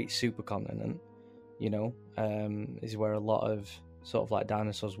 the great supercontinent, is where a lot of sort of like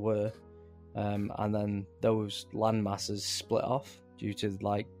dinosaurs were, and then those land masses split off due to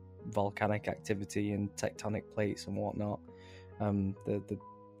like volcanic activity and tectonic plates and whatnot.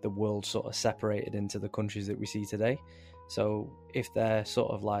 The world sort of separated into the countries that we see today. So if they're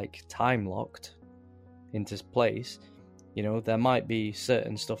sort of like time locked into place, there might be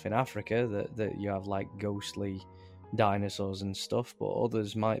certain stuff in Africa that you have like ghostly dinosaurs and stuff, but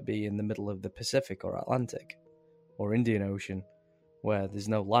others might be in the middle of the Pacific or Atlantic or Indian Ocean where there's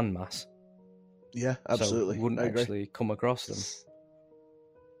no landmass. Yeah, absolutely. So you wouldn't actually come across them.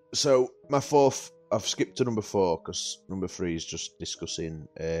 So my fourth, I've skipped to number 4 because number 3 is just discussing,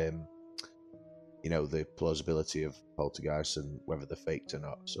 the plausibility of poltergeists and whether they're faked or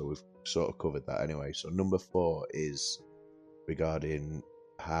not. So we've sort of covered that anyway. So number 4 is regarding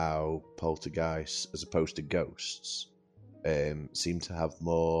how poltergeists, as opposed to ghosts, seem to have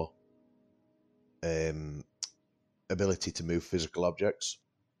more ability to move physical objects.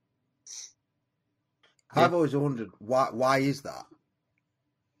 I've always wondered why is that?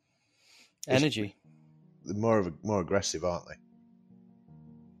 Energy. They're more aggressive, aren't they?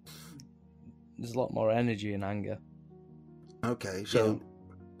 There's a lot more energy and anger. Okay, so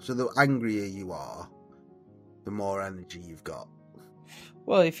the angrier you are, the more energy you've got.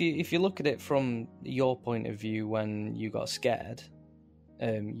 Well, if you look at it from your point of view when you got scared,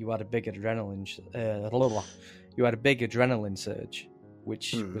 you had a big adrenaline surge,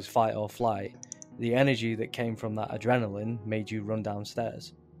 which was fight or flight. The energy that came from that adrenaline made you run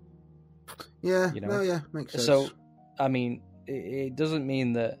downstairs. Yeah, makes sense. So, I mean, it doesn't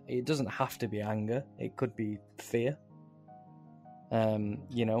mean that it doesn't have to be anger. It could be fear.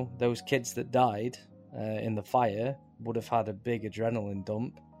 Those kids that died in the fire would have had a big adrenaline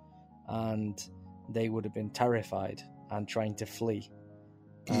dump, and they would have been terrified and trying to flee.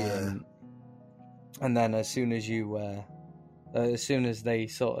 And then as soon as they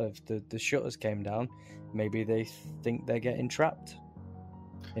sort of the shutters came down, maybe they think they're getting trapped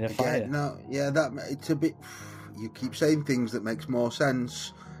in a fire. It's a bit. You keep saying things that makes more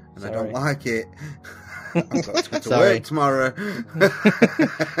sense, and I don't like it. I've got to go to work tomorrow.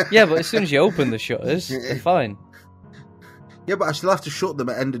 Yeah, but as soon as you open the shutters, they're fine. Yeah, but I still have to shut them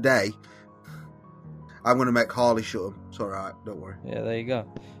at the end of the day. I'm going to make Harley shut them. It's all right, don't worry. Yeah, there you go.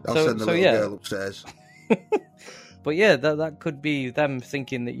 I'll send the little girl upstairs. But yeah, that could be them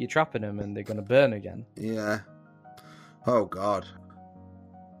thinking that you're trapping them and they're going to burn again. Yeah. Oh, God.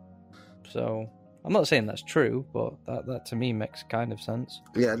 So, I'm not saying that's true, but that to me makes kind of sense.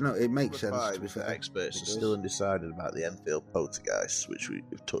 Yeah, no, it makes sense. To be fair, experts are still undecided about the Enfield poltergeist, which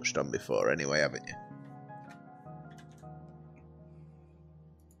we've touched on before anyway, haven't you?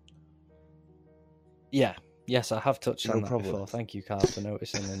 Yeah. Yes, I have touched on that before. Thank you, Carl, for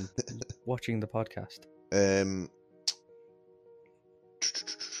noticing and watching the podcast.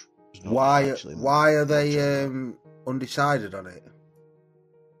 Why are they undecided on it?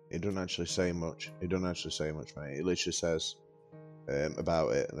 It doesn't actually say much. It, mate. It literally says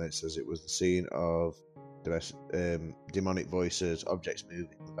about it, and it says it was the scene of demonic voices, objects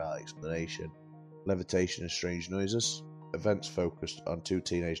moving without explanation, levitation and strange noises. Events focused on two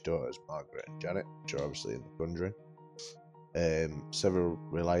teenage daughters, Margaret and Janet, which are obviously in The Conjuring. Several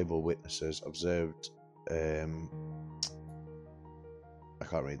reliable witnesses observed... I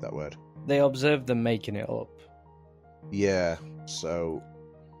can't read that word. They observed them making it up. Yeah, so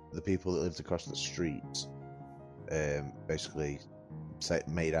the people that lived across the street basically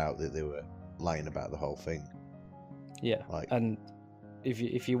made out that they were lying about the whole thing. Yeah, and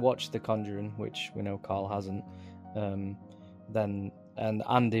if you watch The Conjuring, which we know Carl hasn't, then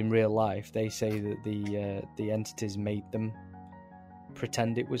and in real life they say that the entities made them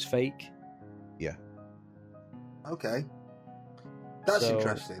pretend it was fake. Yeah. Okay. That's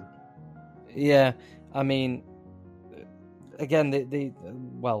interesting. Yeah, I mean, again,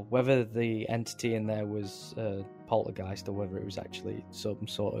 whether the entity in there was poltergeist or whether it was actually some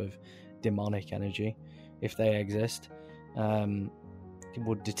sort of demonic energy, if they exist, it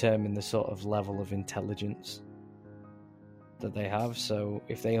would determine the sort of level of intelligence that they have. So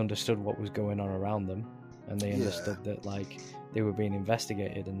if they understood what was going on around them and they understood that they were being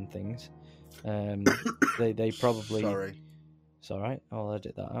investigated and things, they probably... Sorry. It's all right. I'll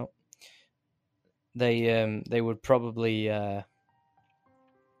edit that out. They would probably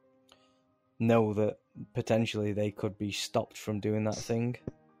know that potentially they could be stopped from doing that thing.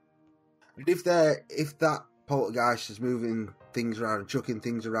 If that poltergeist is moving things around and chucking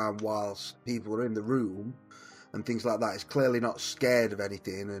things around whilst people are in the room and things like that, it's clearly not scared of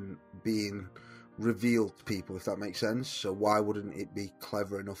anything and being revealed to people, if that makes sense. So why wouldn't it be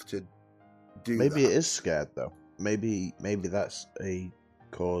clever enough to do that? Maybe it is scared though. Maybe that's a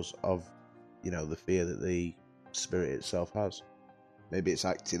cause of, the fear that the spirit itself has. Maybe it's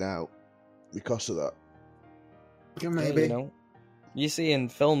acting out because of that. Yeah, maybe. You see in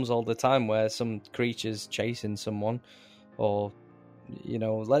films all the time where some creature's chasing someone, or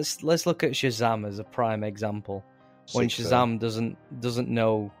let's look at Shazam as a prime example. When Shazam doesn't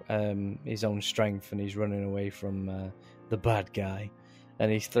know his own strength and he's running away from the bad guy,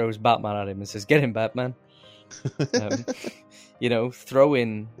 and he throws Batman at him and says, "Get him, Batman."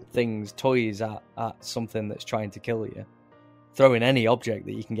 Throwing toys at something that's trying to kill you, throwing any object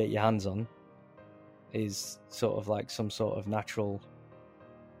that you can get your hands on, is sort of like some sort of natural.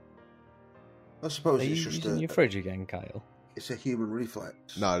 I suppose it's just using your fridge again, Kyle. It's a human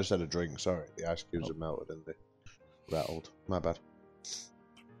reflex. No, I just had a drink. Sorry, the ice cubes have melted and they rattled. My bad.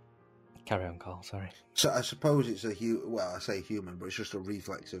 Carry on, Carl. Sorry. So I suppose it's I say human, but it's just a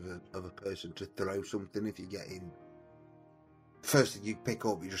reflex of a person to throw something. If you're getting first thing you pick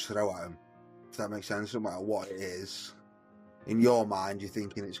up, you just throw at them. If that makes sense, no matter what it is, in your mind, you're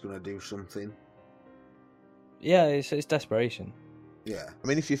thinking it's going to do something. Yeah, it's desperation. Yeah. I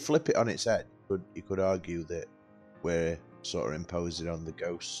mean, if you flip it on its head, you could argue that we're sort of imposing on the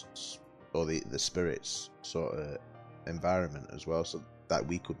ghosts or the spirits sort of environment as well, so that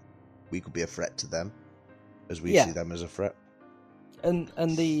we could be a threat to them as we see them as a threat.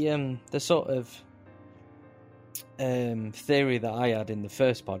 And the sort of theory that I had in the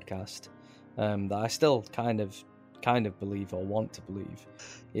first podcast, that I still kind of believe or want to believe,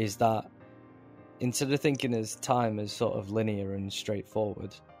 is that instead of thinking as time as sort of linear and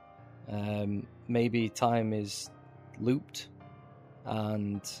straightforward, maybe time is looped,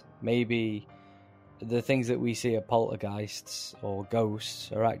 and maybe the things that we see are poltergeists or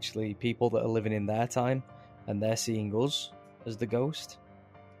ghosts are actually people that are living in their time, and they're seeing us as the ghost.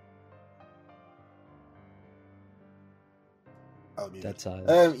 Dead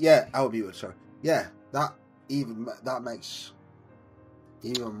silence. Yeah, I would be muted. Sorry. Yeah, that makes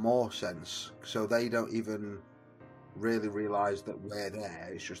even more sense. So they don't even really realise that we're there.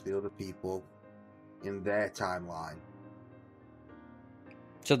 It's just the other people in their timeline.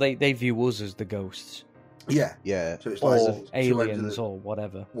 So they view us as the ghosts. Yeah. So it's or like aliens or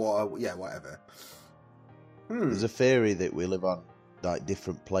whatever. Whatever. There's a theory that we live on like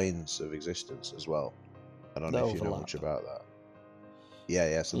different planes of existence as well. I don't know if you know much about that.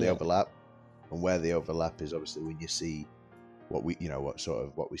 Yeah. So they overlap, and where they overlap is obviously when you see what we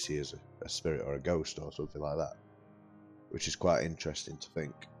see as a spirit or a ghost or something like that, which is quite interesting to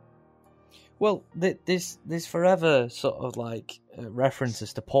think. Well, there's forever sort of like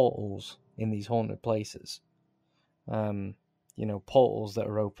references to portals in these haunted places. Portals that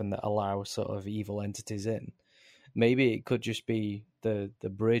are open that allow sort of evil entities in. Maybe it could just be the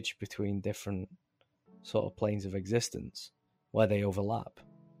bridge between different sort of planes of existence where they overlap,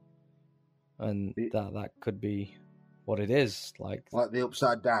 and that could be what it is, like the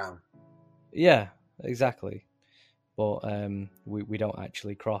upside down. Yeah, exactly. But we don't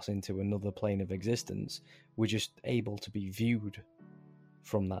actually cross into another plane of existence. We're just able to be viewed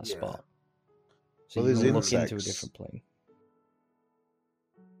from that spot. So you can look into a different plane.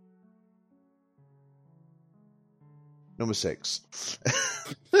 Number 6.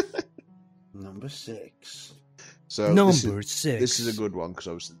 Number 6. So Number 6. This is a good one because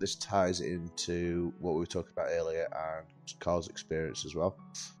obviously this ties into what we were talking about earlier and Carl's experience as well.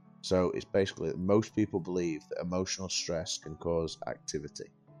 So it's basically that most people believe that emotional stress can cause activity.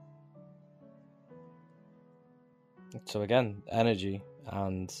 So again, energy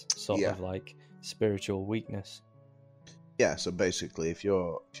and sort of like spiritual weakness. Yeah, so basically if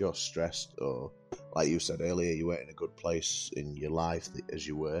you're stressed, or like you said earlier, you weren't in a good place in your life as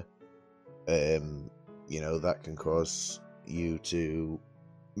you were, that can cause you to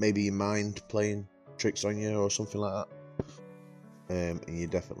maybe your mind playing tricks on you or something like that. And you're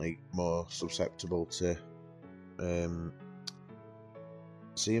definitely more susceptible to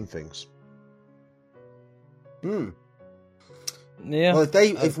seeing things. Yeah. Well,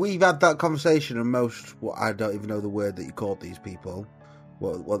 if we've had that conversation, and I don't even know the word that you called these people.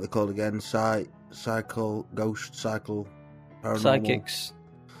 What they're called again? Ghost cycle, paranormal. Psychics,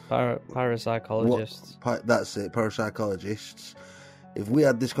 parapsychologists. That's it, parapsychologists. If we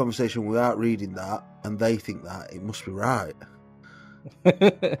had this conversation without reading that, and they think that, it must be right.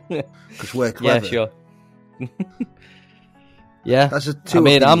 Because we're clever. Yeah, sure. Yeah, that's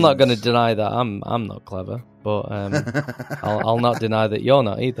I'm not going to deny that I'm not clever, but I'll not deny that you're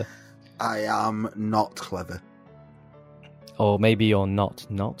not either. I am not clever. Or maybe you're not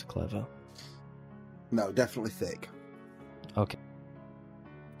clever. No, definitely thick. Okay.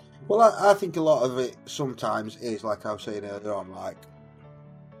 Well, I think a lot of it sometimes is, like I was saying earlier on, like,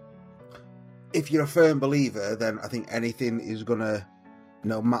 if you're a firm believer, then I think anything is going to,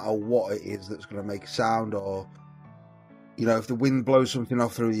 no matter what it is that's going to make a sound, or, if the wind blows something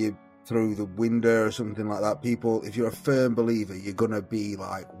off through the window or something like that, if you're a firm believer, you're going to be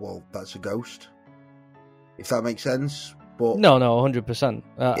like, well, that's a ghost. If that makes sense. But no, 100%.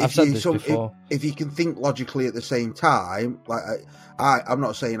 I've said this before. If you can think logically at the same time, like I'm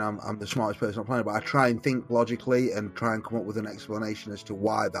not saying I'm the smartest person on the planet, but I try and think logically and try and come up with an explanation as to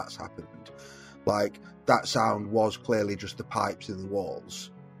why that's happened. Like, that sound was clearly just the pipes in the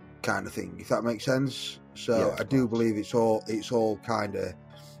walls, kind of thing. If that makes sense. So I do believe it's all kind of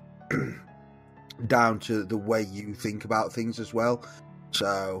down to the way you think about things as well.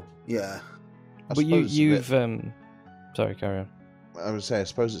 So yeah. But you've sorry, carry on. I would say, I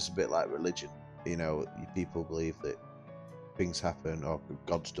suppose it's a bit like religion. People believe that things happen, or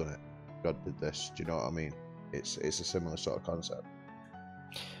God's done it. God did this. Do you know what I mean? It's a similar sort of concept.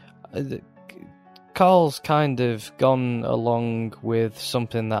 Carl's kind of gone along with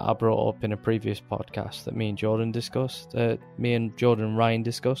something that I brought up in a previous podcast that me and Jordan Ryan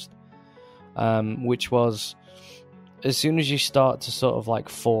discussed, which was, as soon as you start to sort of like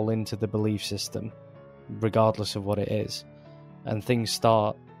fall into the belief system, regardless of what it is, and things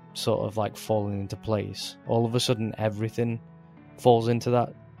start sort of like falling into place, all of a sudden everything falls into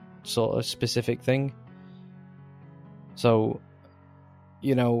that sort of specific thing. So,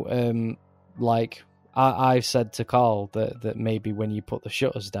 you know, like I've said to Carl that maybe when you put the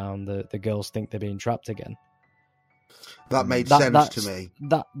shutters down, the girls think they're being trapped again. That made sense to me.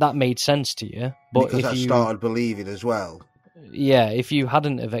 That made sense to you, but because I started believing as well. Yeah, if you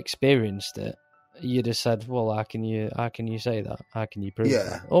hadn't have experienced it, you'd have said, "Well, how can you say that? How can you prove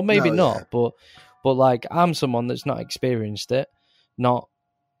that?" Or maybe not. Yeah. But like, I'm someone that's not experienced it. Not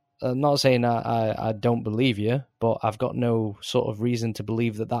saying I don't believe you, but I've got no sort of reason to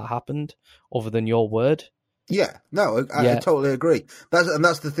believe that happened other than your word. Yeah, no, I totally agree.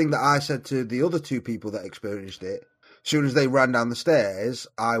 That's the thing that I said to the other two people that experienced it. As soon as they ran down the stairs,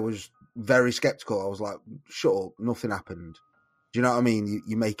 I was very skeptical. I was like, "Shut up, nothing happened." Do you know what I mean?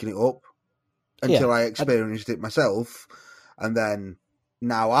 You're making it up. Until I experienced it myself, and then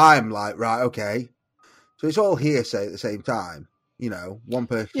now I'm like, right, okay. So it's all hearsay at the same time. You know, one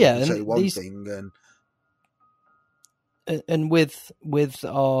person can say one thing, and with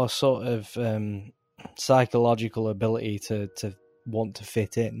our sort of psychological ability to want to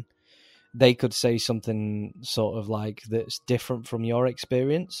fit in, they could say something sort of like that's different from your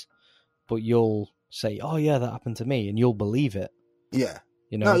experience, but you'll say, "Oh yeah, that happened to me," and you'll believe it. Yeah.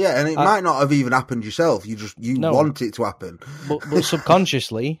 You know? No, yeah, and it might not have even happened yourself. You want it to happen, but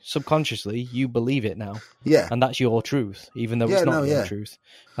subconsciously, you believe it now. Yeah, and that's your truth, even though it's not your truth.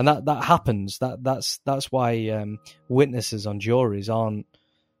 And that happens. That's why witnesses on juries aren't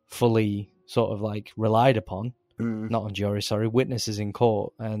fully sort of like relied upon. Not on juries, sorry, witnesses in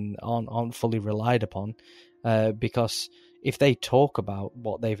court and aren't fully relied upon because if they talk about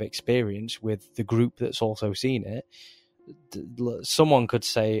what they've experienced with the group that's also seen it. Someone could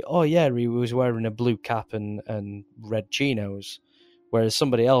say, "Oh yeah, he was wearing a blue cap and red chinos," whereas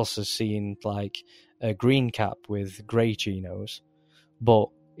somebody else has seen like a green cap with grey chinos. But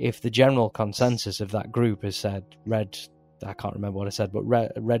if the general consensus of that group has said red, I can't remember what I said, but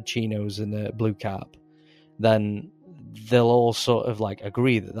red chinos and a blue cap, then they'll all sort of like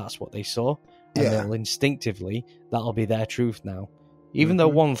agree that that's what they saw, and they'll instinctively that'll be their truth now, even though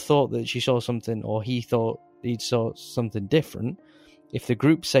one thought that she saw something or he thought he saw something different. If the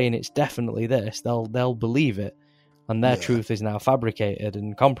group's saying it's definitely this, they'll believe it, and their truth is now fabricated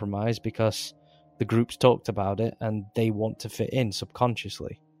and compromised because the group's talked about it and they want to fit in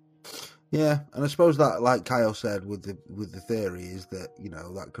subconsciously. Yeah, and I suppose that, like Kyle said, with the theory is that, you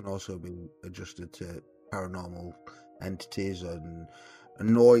know, that can also be adjusted to paranormal entities and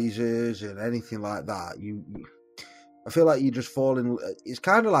noises and anything like that. I feel like you just it's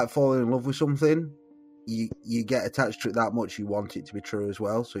kind of like falling in love with something. You get attached to it that much, you want it to be true as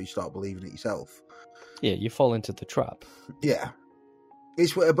well, so you start believing it yourself. Yeah, you fall into the trap. Yeah,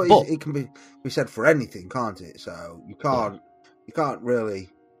 it can be said for anything, can't it? So you can't really.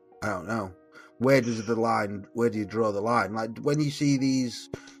 I don't know. Where do you draw the line? Like when you see these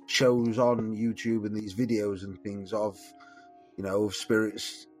shows on YouTube and these videos and things of, you know, of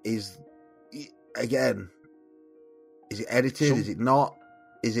spirits, is it edited? Is it not?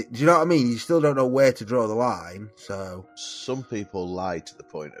 Do you know what I mean? You still don't know where to draw the line. So some people lie to the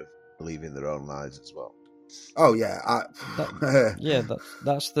point of believing their own lies as well. Oh yeah,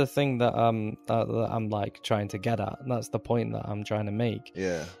 that's the thing that I'm like trying to get at. And that's the point that I'm trying to make.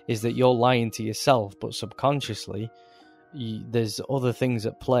 Yeah, is that you're lying to yourself, but subconsciously, there's other things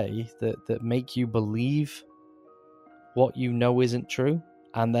at play that make you believe what you know isn't true,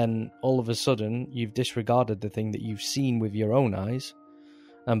 and then all of a sudden you've disregarded the thing that you've seen with your own eyes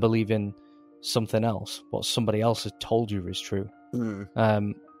and believe in something else, what somebody else has told you is true.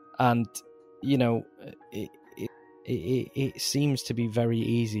 And you know, it seems to be very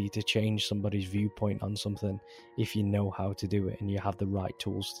easy to change somebody's viewpoint on something if you know how to do it and you have the right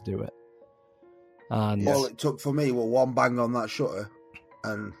tools to do it. And all it took for me was one bang on that shutter,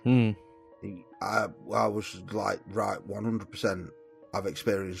 and I was like, right, 100%. I've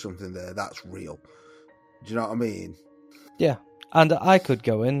experienced something there. That's real. Do you know what I mean? Yeah. And I could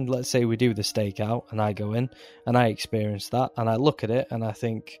go in, let's say we do the stakeout, and I go in, and I experience that, and I look at it, and I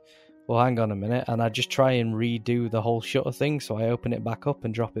think, well, hang on a minute, and I just try and redo the whole shutter thing, so I open it back up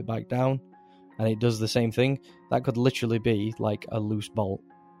and drop it back down, and it does the same thing. That could literally be like a loose bolt.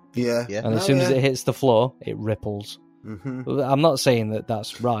 Yeah. And as soon as it hits the floor, it ripples. Mm-hmm. I'm not saying that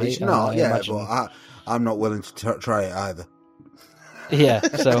that's right. It's not, but I'm not willing to try it either. Yeah,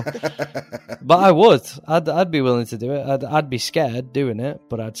 so, but I would. I'd be willing to do it. I'd be scared doing it,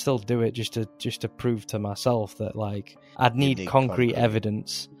 but I'd still do it just to prove to myself that, like, I'd need concrete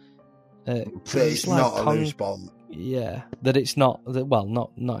evidence. It's like not a loose bolt. Yeah, that it's not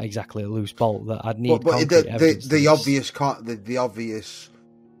not exactly a loose bolt. That I'd need but concrete evidence. The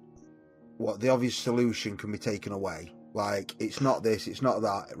obvious solution can be taken away. Like, it's not this, it's not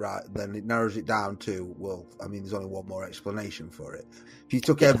that, right? Then it narrows it down to, well, I mean, there's only one more explanation for it. If you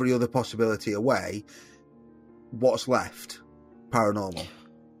took every other possibility away, what's left? Paranormal.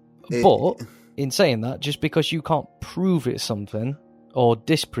 But in saying that, just because you can't prove it's something or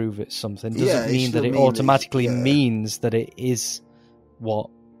disprove it's something doesn't mean that it automatically means that it is what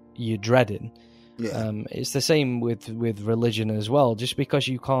you're dreading. Yeah. It's the same with religion as well. Just because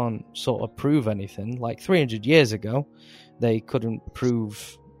you can't sort of prove anything, like 300 years ago, they couldn't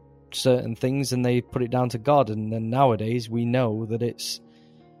prove certain things and they put it down to God, and then nowadays we know that it's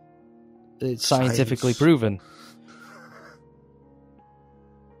scientifically proven.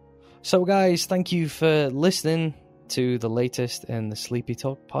 So guys, thank you for listening to the latest in the Sleepy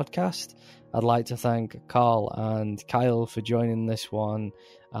Talk podcast. I'd like to thank Carl and Kyle for joining this one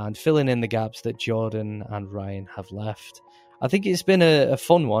and filling in the gaps that Jordan and Ryan have left. I think it's been a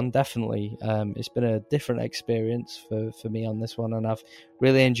fun one, definitely. It's been a different experience for me on this one, and I've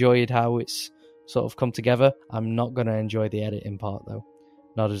really enjoyed how it's sort of come together. I'm not going to enjoy the editing part, though.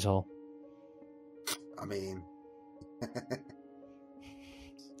 Not at all. I mean,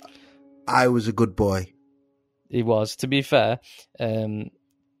 I was a good boy. He was. To be fair,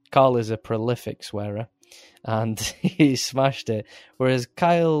 Carl is a prolific swearer, and he smashed it. Whereas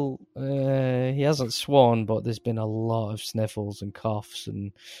Kyle, he hasn't sworn, but there's been a lot of sniffles and coughs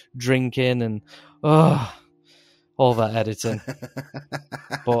and drinking and all that editing.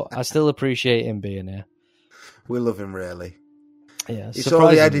 But I still appreciate him being here. We love him, really. Yeah, it's all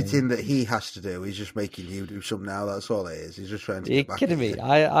the editing that he has to do. He's just making you do some now. That's all it is. He's just trying to get back. You're kidding me?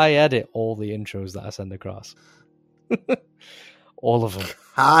 I edit all the intros that I send across. All of them.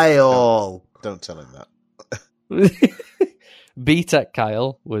 Kyle! Don't tell him that. BTEC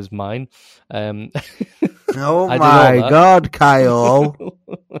Kyle was mine. Oh my God, Kyle!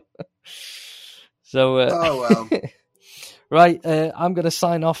 So, oh well. Right, I'm going to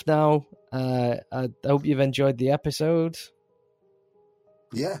sign off now. I hope you've enjoyed the episode.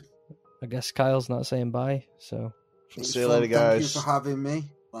 Yeah. I guess Kyle's not saying bye, so... See you later, guys. Thank you for having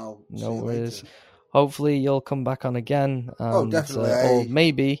me. No worries. Hopefully you'll come back on again. And, definitely. Or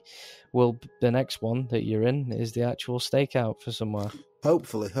maybe the next one that you're in is the actual stakeout for somewhere.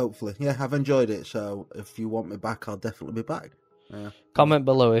 Hopefully. Yeah, I've enjoyed it, so if you want me back, I'll definitely be back. Yeah. Comment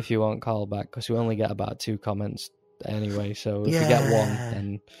below if you want Carl back, because we only get about 2 comments anyway, so if we get 1,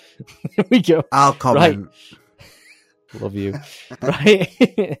 then there we go. I'll comment. Right. Love you.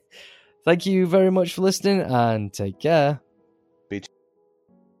 Right. Thank you very much for listening, and take care.